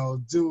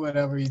 Do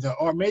whatever you do.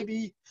 Or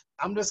maybe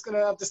I'm just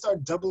gonna have to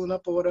start doubling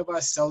up on whatever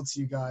I sell to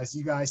you guys.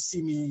 You guys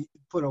see me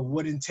put a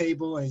wooden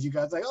table and you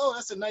guys like, oh,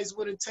 that's a nice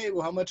wooden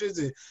table. How much is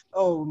it?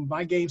 Oh,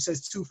 my game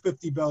says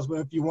 250 bells, but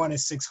if you want it,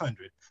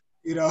 600.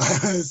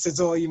 Since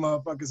all you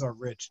motherfuckers are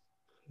rich.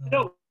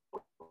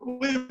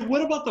 Wait,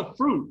 what about the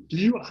fruit? Do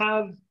you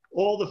have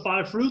all the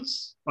 5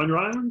 fruits on your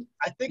island?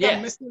 I think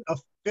I'm missing a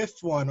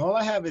 5th one. All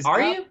I have is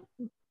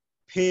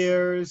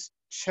pears,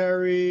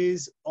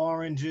 cherries,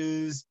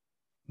 oranges,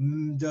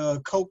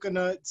 the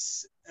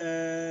coconuts,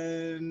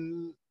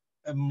 and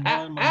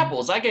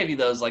apples. I gave you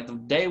those like the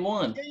day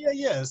one.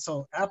 Yeah.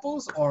 So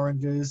apples,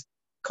 oranges,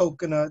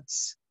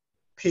 coconuts,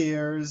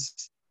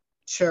 pears,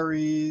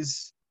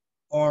 cherries,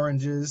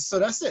 oranges. So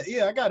that's it.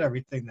 Yeah, I got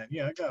everything then.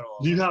 Yeah, I got all.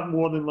 Do you have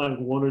more than like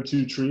 1 or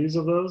 2 trees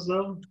of those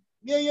though?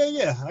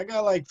 Yeah. I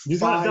got like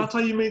 5. That's how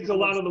you make a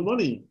lot of the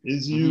money.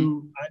 Is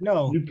you? I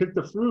know. You pick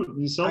the fruit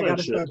and you sell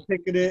that shit. I gotta start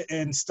picking it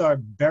and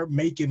start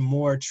making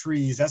more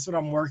trees. That's what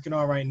I'm working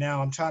on right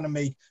now. I'm trying to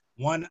make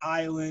one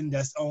island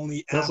that's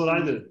only. That's what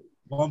I did.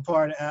 One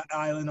part of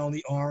island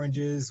only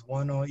oranges.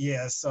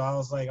 So I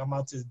was like, I'm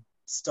about to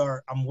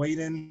start. I'm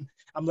waiting.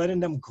 I'm letting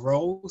them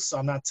grow, so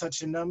I'm not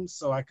touching them,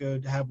 so I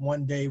could have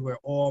one day where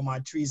all my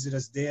trees are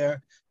just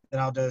there.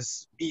 Then I'll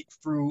just eat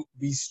fruit,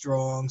 be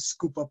strong,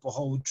 scoop up a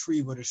whole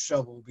tree with a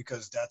shovel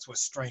because that's what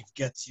strength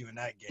gets you in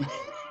that game,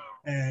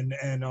 and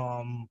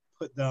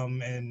put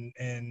them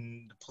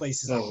in the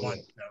places I want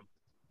them.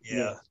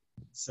 Yeah.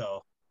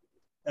 So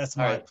that's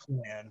my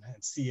plan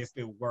and see if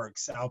it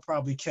works. I'll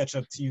probably catch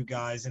up to you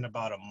guys in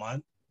about a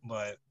month,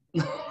 but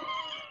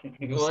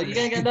well, you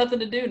ain't got nothing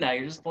to do now.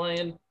 You're just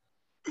playing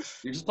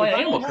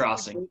Animal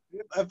Crossing.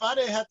 If I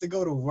didn't have to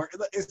go to work,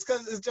 it's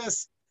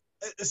because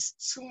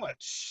it's too much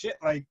shit.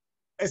 Like,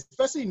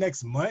 especially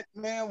next month,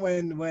 man,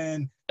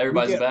 when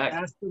everybody's back.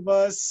 Last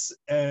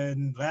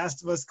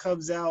of Us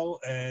comes out,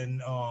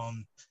 and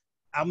I'm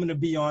gonna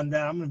be on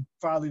that. I'm gonna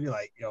probably be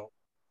like,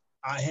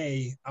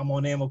 hey, I'm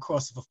on Animal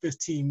Crossing for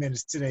 15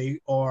 minutes today,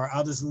 or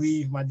I'll just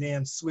leave my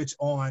damn Switch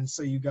on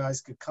so you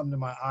guys could come to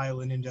my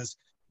island and just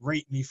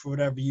rate me for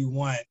whatever you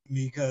want,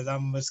 because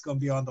I'm just gonna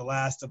be on The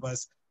Last of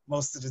Us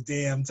most of the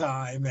damn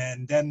time.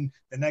 And then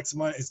the next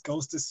month is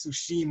Ghost of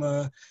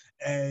Tsushima,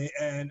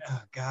 and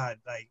oh God,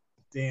 like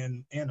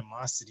damn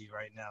animosity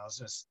right now. It's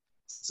just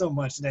so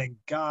much that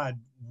God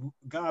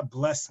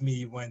bless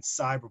me when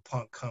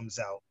Cyberpunk comes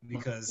out,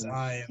 because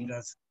I am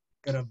just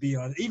gonna be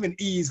on. Even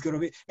E's gonna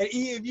be, and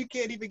E, if you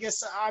can't even get,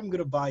 I'm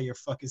gonna buy your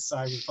fucking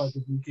Cyberpunk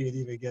if you can't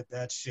even get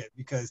that shit,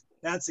 because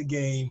that's a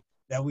game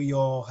that we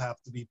all have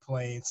to be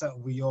playing.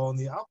 Something we all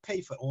need. I'll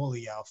pay for all of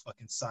y'all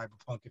fucking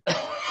Cyberpunk if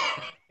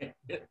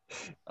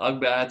I'm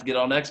gonna have to get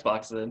on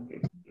Xbox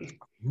then.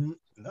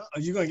 No,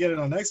 are you gonna get it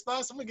on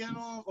Xbox? I'm gonna get it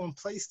on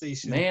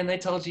PlayStation. Man, they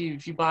told you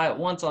if you buy it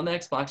once on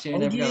Xbox, you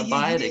ain't never gonna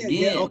buy it again.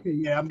 Yeah, okay,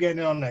 yeah, I'm getting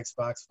it on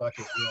Xbox. Fuck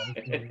it, yeah,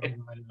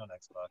 I'm buying it on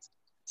Xbox.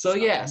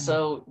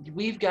 So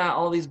we've got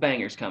all these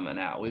bangers coming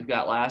out. We've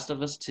got Last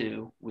of Us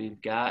 2,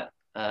 we've got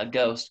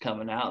Ghost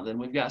coming out, then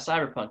we've got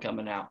Cyberpunk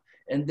coming out,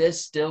 and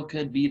this still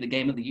could be the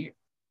game of the year.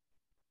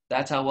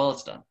 That's how well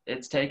it's done.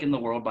 It's taken the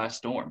world by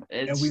storm.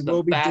 It's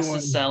the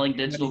fastest selling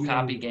digital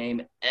copy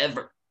game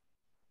ever.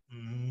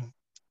 Mm-hmm.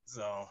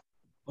 So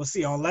we'll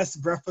see. Unless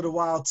Breath of the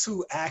Wild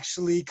 2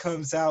 actually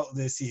comes out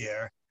this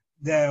year,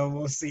 then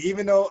we'll see.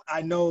 Even though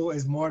I know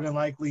it's more than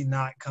likely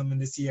not coming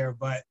this year,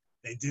 but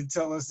they did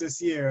tell us this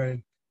year,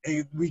 and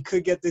we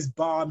could get this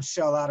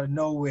bombshell out of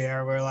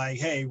nowhere. We're like,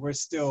 hey, we're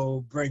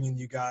still bringing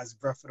you guys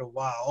Breath of the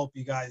Wild. Hope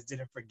you guys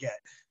didn't forget.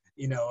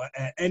 You know,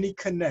 any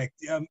Connect,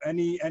 the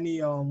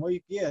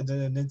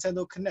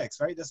Nintendo Connects,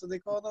 right? That's what they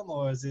call them,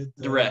 or is it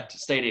Direct?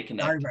 Stadia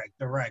Connect.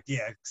 Direct.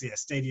 Yeah.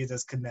 Stadia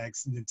does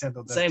Connects,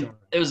 Nintendo does. Same. Direct.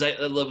 It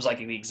was like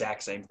the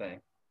exact same thing.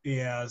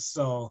 Yeah.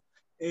 So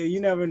you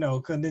never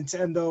know, cause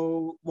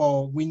Nintendo.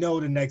 Well, we know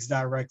the next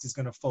Direct is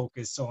gonna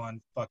focus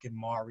on fucking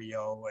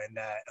Mario and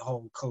that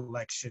whole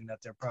collection that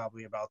they're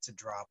probably about to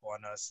drop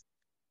on us.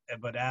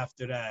 But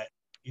after that,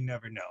 you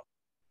never know.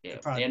 Yeah,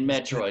 and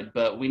Metroid,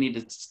 but we need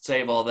to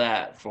save all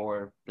that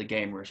for the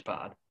Gamers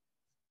Pod.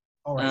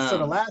 All right, so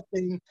the last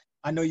thing,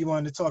 I know you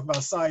wanted to talk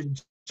about, side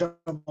jump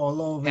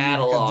all over.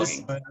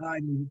 Cataloging. But I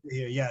need to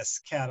hear, yes,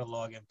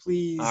 cataloging.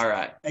 Please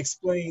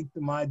explain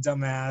to my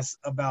dumbass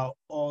about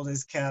all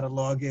this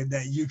cataloging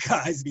that you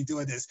guys be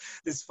doing,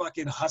 this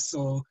fucking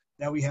hustle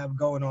that we have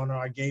going on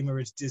our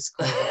Gamerage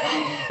Discord.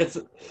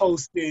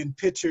 Posting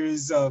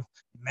pictures of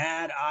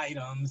mad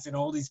items and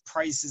all these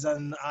prices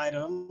on the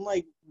item. I'm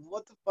like,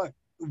 what the fuck?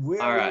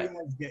 Where are you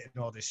guys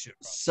getting all this shit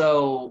from?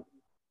 So,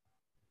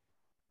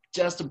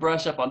 just to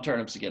brush up on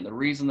turnips again, the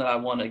reason that I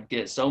want to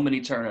get so many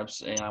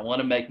turnips and I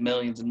want to make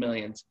millions and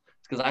millions is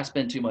because I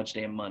spend too much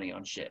damn money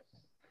on shit.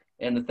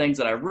 And the things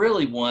that I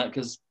really want,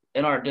 because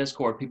in our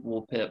Discord, people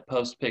will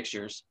post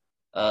pictures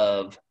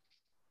of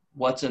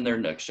what's in their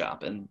Nook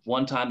shop. And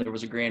one time there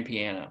was a grand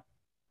piano,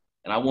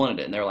 and I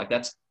wanted it. And they were like,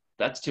 that's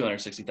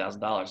 $260,000.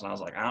 And I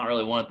was like, I don't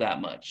really want it that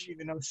much. I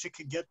didn't even know shit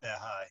could get that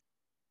high.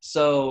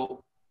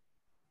 So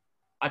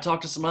I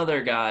talked to some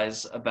other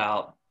guys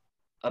about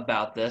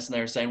this, and they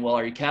were saying, well,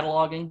 are you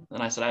cataloging?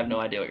 And I said, I have no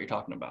idea what you're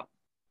talking about.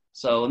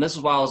 So, and this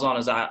is while I was on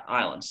his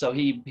island. So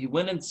he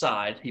went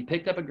inside, he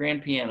picked up a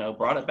grand piano,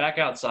 brought it back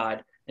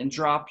outside, and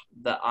dropped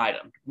the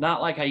item.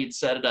 Not like how you'd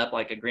set it up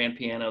like a grand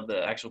piano,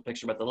 the actual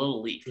picture, but the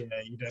little leaf. Yeah,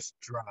 you just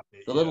drop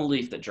it. The little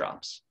leaf that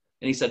drops.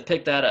 And he said,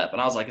 pick that up.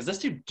 And I was like, is this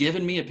dude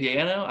giving me a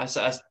piano? I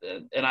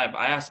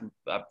asked him,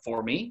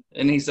 for me?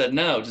 And he said,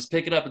 no, just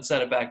pick it up and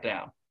set it back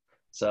down.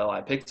 So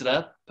I picked it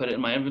up, put it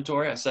in my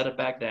inventory, I set it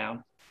back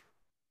down,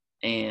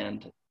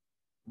 and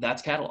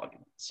that's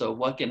cataloging. So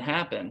what can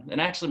happen, and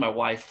actually my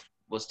wife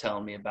was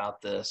telling me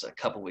about this a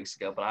couple weeks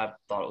ago, but I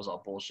thought it was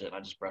all bullshit.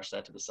 I just brushed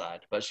that to the side.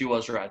 But she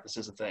was right. This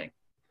is a thing.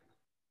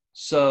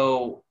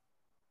 So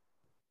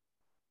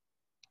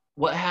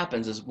what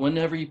happens is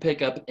whenever you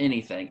pick up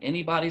anything,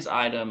 anybody's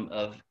item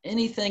of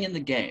anything in the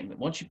game,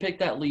 once you pick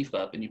that leaf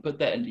up and you put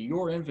that into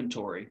your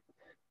inventory,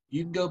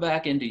 you can go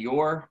back into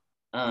your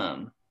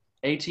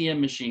ATM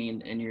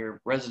machine in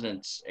your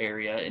residence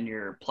area, in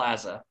your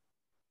plaza,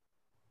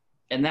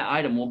 and that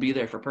item will be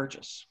there for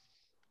purchase.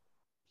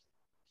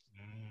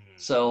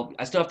 So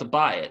I still have to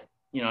buy it.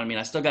 You know what I mean?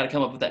 I still got to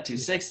come up with that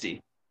 260,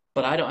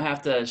 but I don't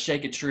have to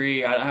shake a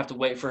tree. I don't have to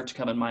wait for it to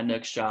come in my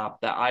Nook shop.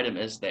 That item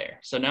is there.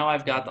 So now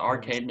I've got the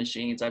arcade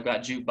machines. I've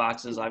got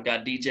jukeboxes. I've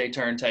got DJ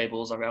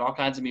turntables. I've got all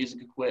kinds of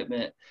music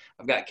equipment.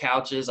 I've got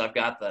couches. I've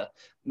got the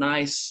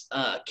nice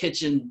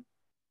kitchen,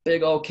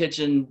 big old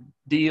kitchen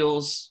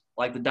deals,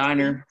 like the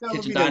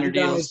kitchen diner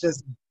deals.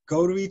 Just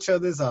go to each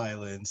other's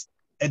islands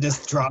and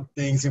just drop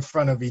things in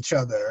front of each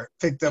other,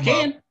 pick them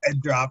up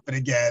and drop it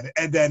again.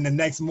 And then the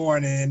next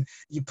morning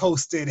you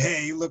posted,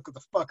 hey, look what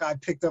the fuck I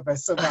picked up at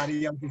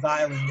somebody else's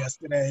island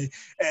yesterday.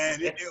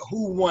 And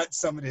who wants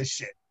some of this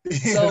shit?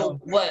 So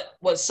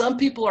what some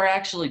people are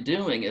actually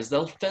doing is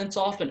they'll fence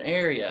off an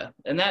area.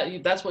 And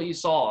that's what you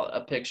saw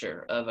a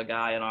picture of a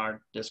guy in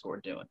our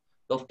Discord doing.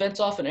 They'll fence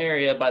off an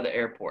area by the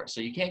airport,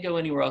 so you can't go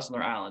anywhere else on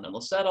their island, and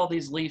they'll set all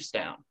these leaves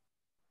down,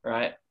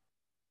 right?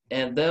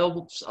 And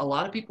a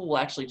lot of people will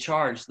actually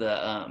charge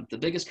the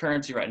biggest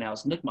currency right now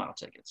is Nook Mile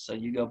tickets. So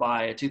you go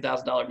buy a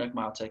 $2,000 Nook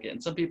Mile ticket,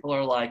 and some people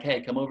are like,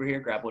 hey, come over here,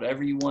 grab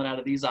whatever you want out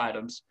of these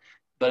items,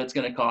 but it's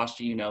going to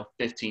cost you,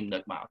 15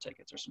 Nook Mile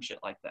tickets or some shit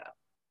like that.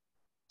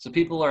 So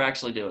people are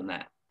actually doing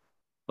that.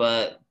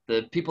 But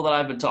the people that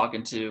I've been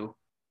talking to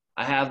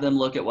I have them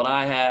look at what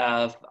I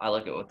have. I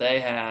look at what they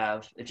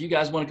have. If you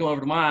guys want to come over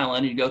to my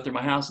island, you go through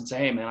my house and say,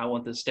 hey, man, I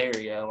want this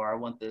stereo, or I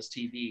want this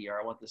TV, or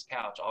I want this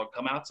couch. I'll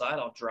come outside.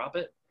 I'll drop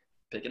it,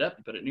 pick it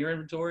up, put it in your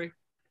inventory.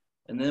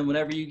 And then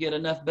whenever you get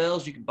enough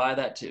bells, you can buy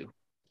that too.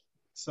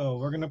 So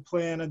we're going to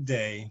plan a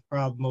day,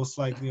 probably most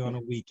likely on a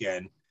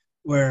weekend,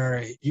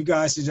 where you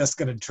guys are just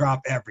going to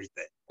drop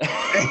everything.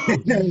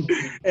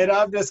 And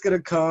I'm just going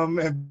to come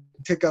and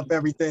pick up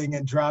everything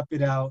and drop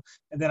it out,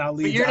 and then I'll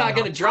leave. But you're not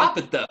going to drop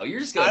it, though. You're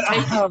just going to take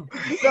it.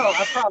 No,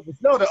 I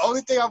promise. No, the only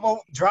thing I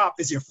won't drop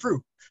is your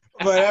fruit.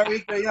 But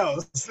everything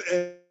else,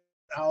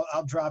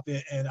 I'll drop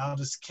it, and I'll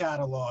just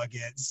catalog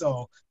it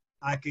so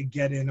I could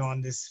get in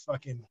on this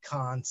fucking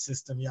con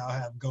system y'all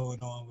have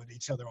going on with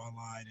each other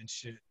online and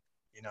shit,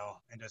 you know,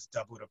 and just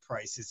double the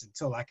prices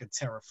until I could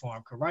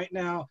terraform. Because right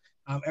now,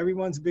 I'm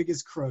everyone's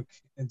biggest crook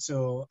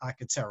until I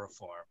could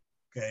terraform.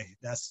 Okay,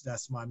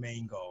 that's my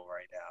main goal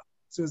right now.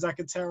 As soon as I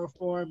can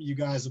terraform, you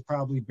guys will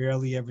probably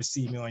barely ever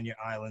see me on your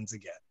islands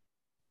again.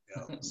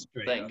 You know,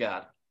 Thank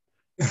God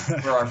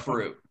for our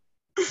fruit.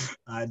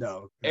 I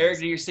know.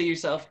 Eric, do you see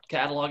yourself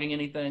cataloging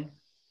anything?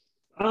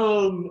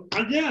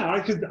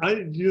 Yeah,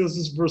 this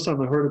is the first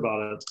time I heard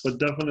about it, but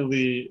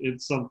definitely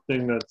it's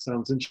something that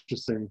sounds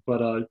interesting.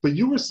 But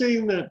you were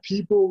saying that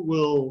people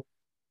will,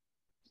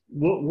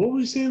 what were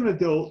you saying, that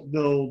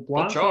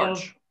they'll charge?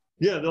 Off?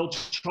 Yeah, they'll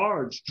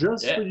charge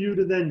just for you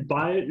to then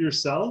buy it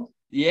yourself.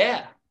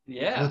 Yeah.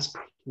 That's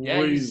crazy.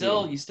 Yeah, you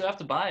still have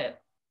to buy it.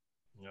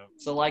 Yep.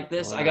 So like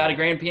this, I got a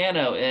grand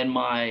piano in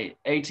my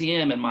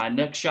ATM in my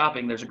Nook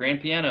Shopping. There's a grand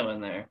piano in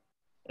there,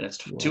 and it's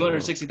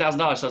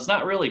 $260,000. So it's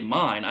not really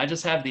mine. I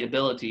just have the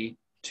ability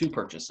to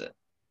purchase it.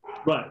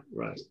 Right.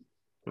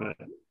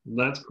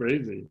 That's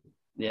crazy.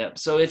 Yeah.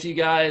 So if you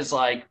guys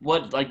do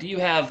you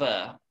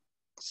have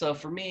so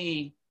for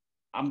me,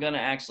 I'm gonna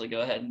actually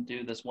go ahead and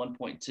do this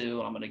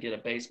 1.2. I'm gonna get a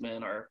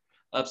basement or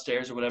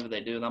upstairs or whatever they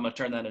do, and I'm gonna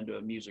turn that into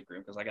a music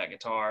room because I got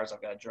guitars, I've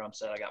got a drum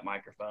set, I got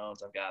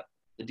microphones, I've got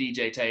the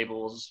DJ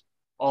tables,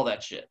 all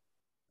that shit,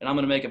 and I'm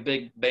gonna make a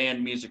big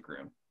band music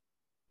room.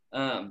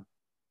 Do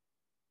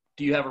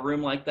you have a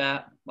room like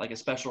that, like a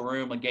special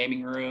room, a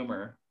gaming room,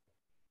 or?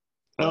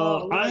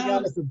 I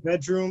got a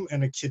bedroom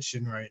and a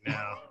kitchen right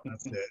now.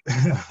 That's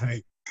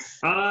it.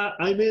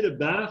 I made a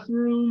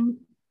bathroom.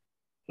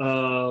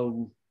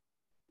 I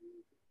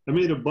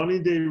made a bunny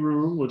day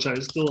room, which I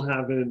still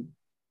haven't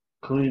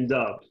cleaned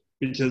up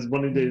because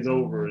bunny day is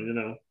over, you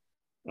know.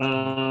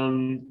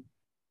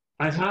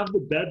 I have the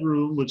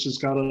bedroom, which has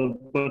got a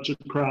bunch of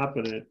crap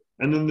in it.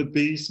 And then the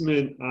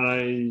basement,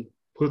 I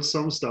put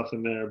some stuff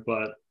in there,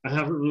 but I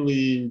haven't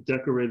really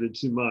decorated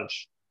too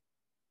much.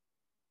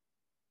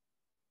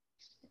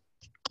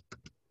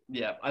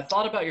 Yeah, I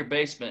thought about your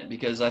basement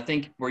because I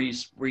think were you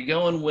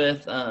going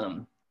with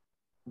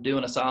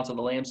doing a Silence of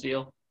the Lambs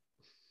deal?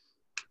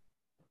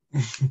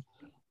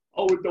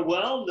 Oh, with the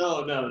well?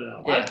 No.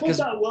 Yeah, I put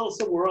that well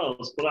somewhere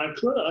else, but I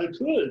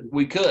could.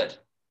 We could.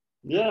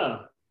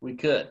 Yeah. We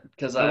could,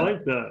 because I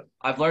like that.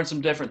 I've learned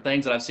some different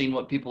things, and I've seen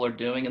what people are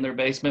doing in their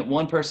basement.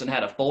 One person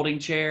had a folding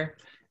chair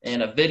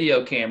and a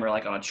video camera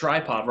like on a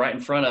tripod right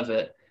in front of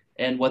it.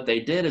 And what they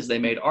did is they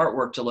made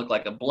artwork to look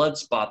like a blood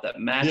spot that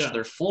matched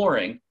their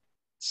flooring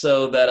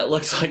so that it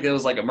looks like it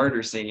was like a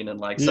murder scene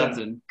and like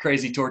something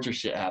crazy torture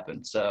shit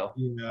happened. So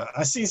yeah,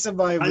 I see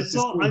somebody with I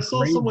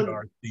saw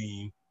someone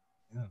theme.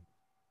 Yeah.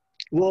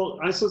 Well,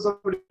 I saw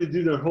somebody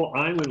do their whole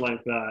island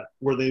like that,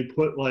 where they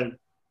put like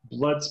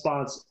blood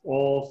spots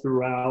all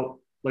throughout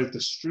like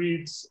the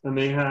streets, and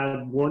they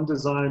had one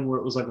design where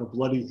it was like a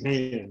bloody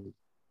hand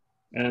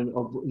and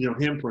a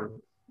handprint,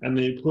 and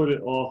they put it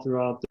all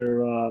throughout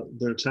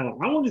their town.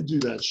 I want to do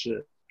that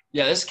shit.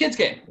 Yeah, this is a kid's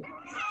game.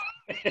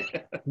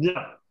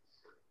 Yeah.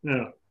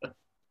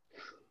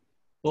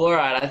 Well, all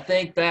right. I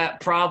think that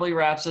probably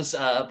wraps us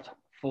up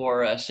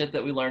for shit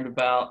that we learned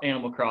about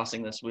Animal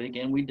Crossing this week,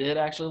 and we did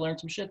actually learn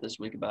some shit this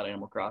week about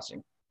Animal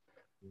Crossing.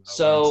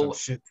 So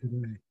shit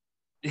today.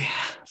 Yeah,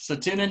 so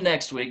tune in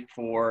next week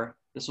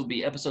this will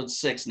be episode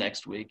 6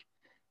 next week.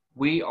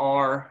 We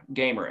are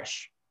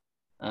Gamerish.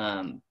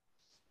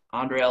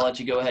 Andre, I'll let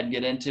you go ahead and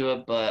get into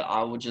it, but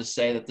I would just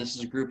say that this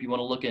is a group you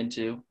want to look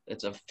into.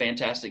 It's a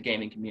fantastic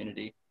gaming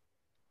community.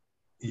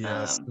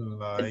 Yes.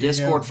 The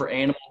Discord for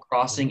Animal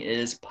Crossing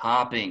is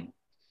popping.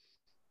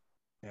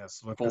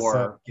 Yes, look us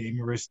up.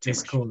 Gamerish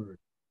Discord.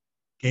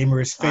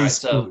 Gamerish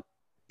Facebook. Right,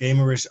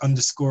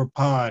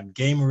 Gamerish_pod,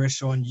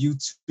 Gamerish on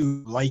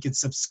YouTube. Like and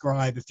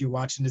subscribe if you're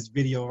watching this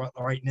video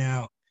right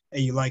now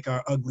and you like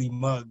our ugly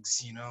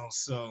mugs, you know.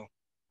 So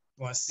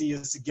want to see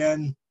us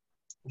again,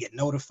 get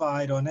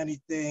notified on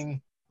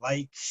anything,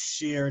 like,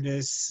 share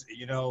this,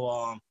 you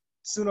know.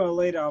 Sooner or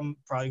later I'm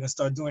probably gonna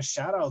start doing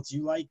shout outs.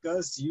 You like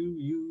us,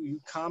 you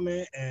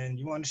comment and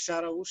you want a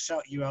shout out, we'll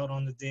shout you out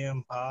on the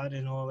damn pod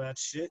and all that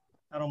shit.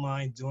 I don't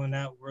mind doing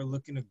that. We're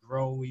looking to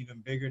grow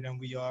even bigger than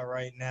we are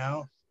right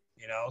now.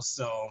 You know,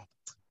 so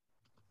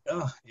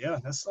yeah,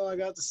 that's all I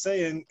got to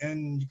say.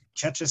 And you can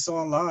catch us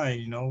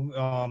online, you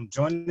know.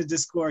 Join the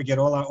Discord, get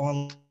all our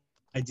online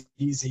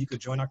IDs, and you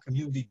could join our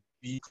community.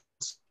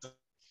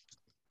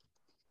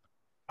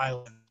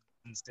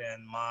 islands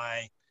and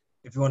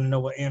if you want to know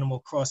what Animal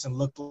Crossing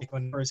looked like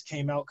when it first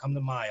came out, come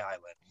to my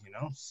island, you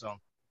know? So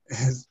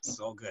it's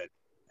all good.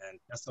 And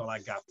that's all I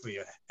got for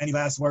you. Any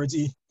last words,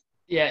 E?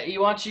 Yeah,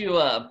 you want you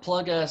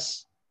plug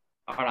us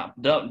or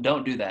not,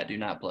 don't do that. Do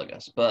not plug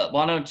us. But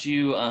why don't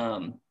you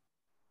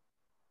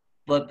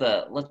let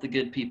the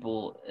good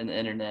people in the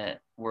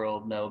internet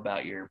world know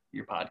about your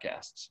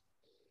podcasts.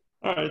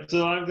 All right,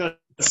 so I've got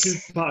 2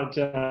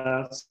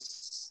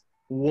 podcasts.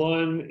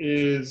 One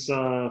is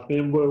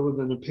Fanboy with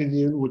an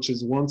Opinion, which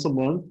is once a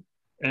month,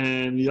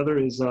 and the other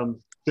is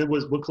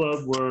Fanboy's Book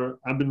Club, where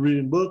I've been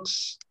reading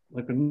books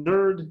like a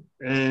nerd,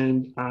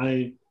 and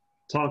I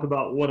talk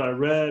about what I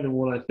read and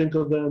what I think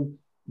of them.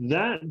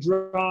 That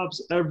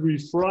drops every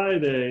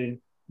Friday,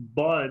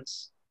 but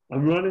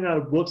I'm running out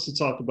of books to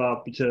talk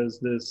about because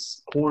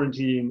this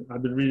quarantine,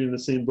 I've been reading the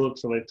same book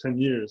for like 10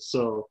 years.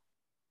 So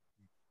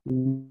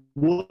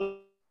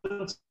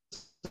once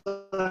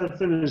I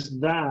finish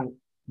that,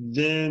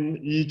 then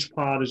each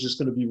pod is just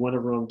going to be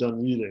whenever I'm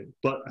done reading.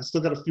 But I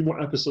still got a few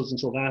more episodes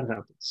until that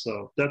happens.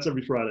 So that's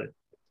every Friday.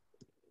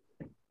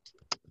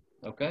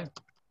 Okay.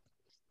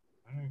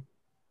 All right.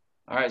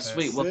 All right,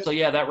 sweet. Well, so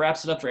yeah, that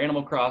wraps it up for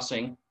Animal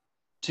Crossing.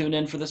 Tune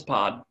in for this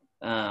pod.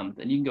 Then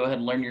you can go ahead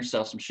and learn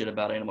yourself some shit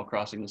about Animal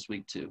Crossing this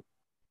week too.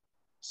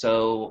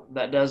 So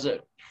that does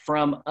it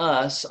from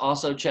us.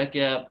 Also check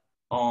out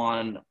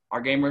on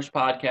our Gamers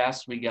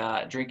podcast. We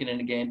got Drinking in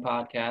a Game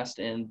podcast,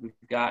 and we've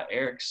got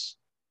Eric's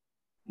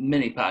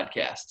mini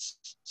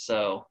podcasts.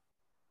 So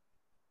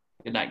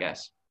good night,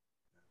 guys.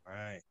 All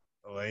right.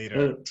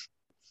 Later.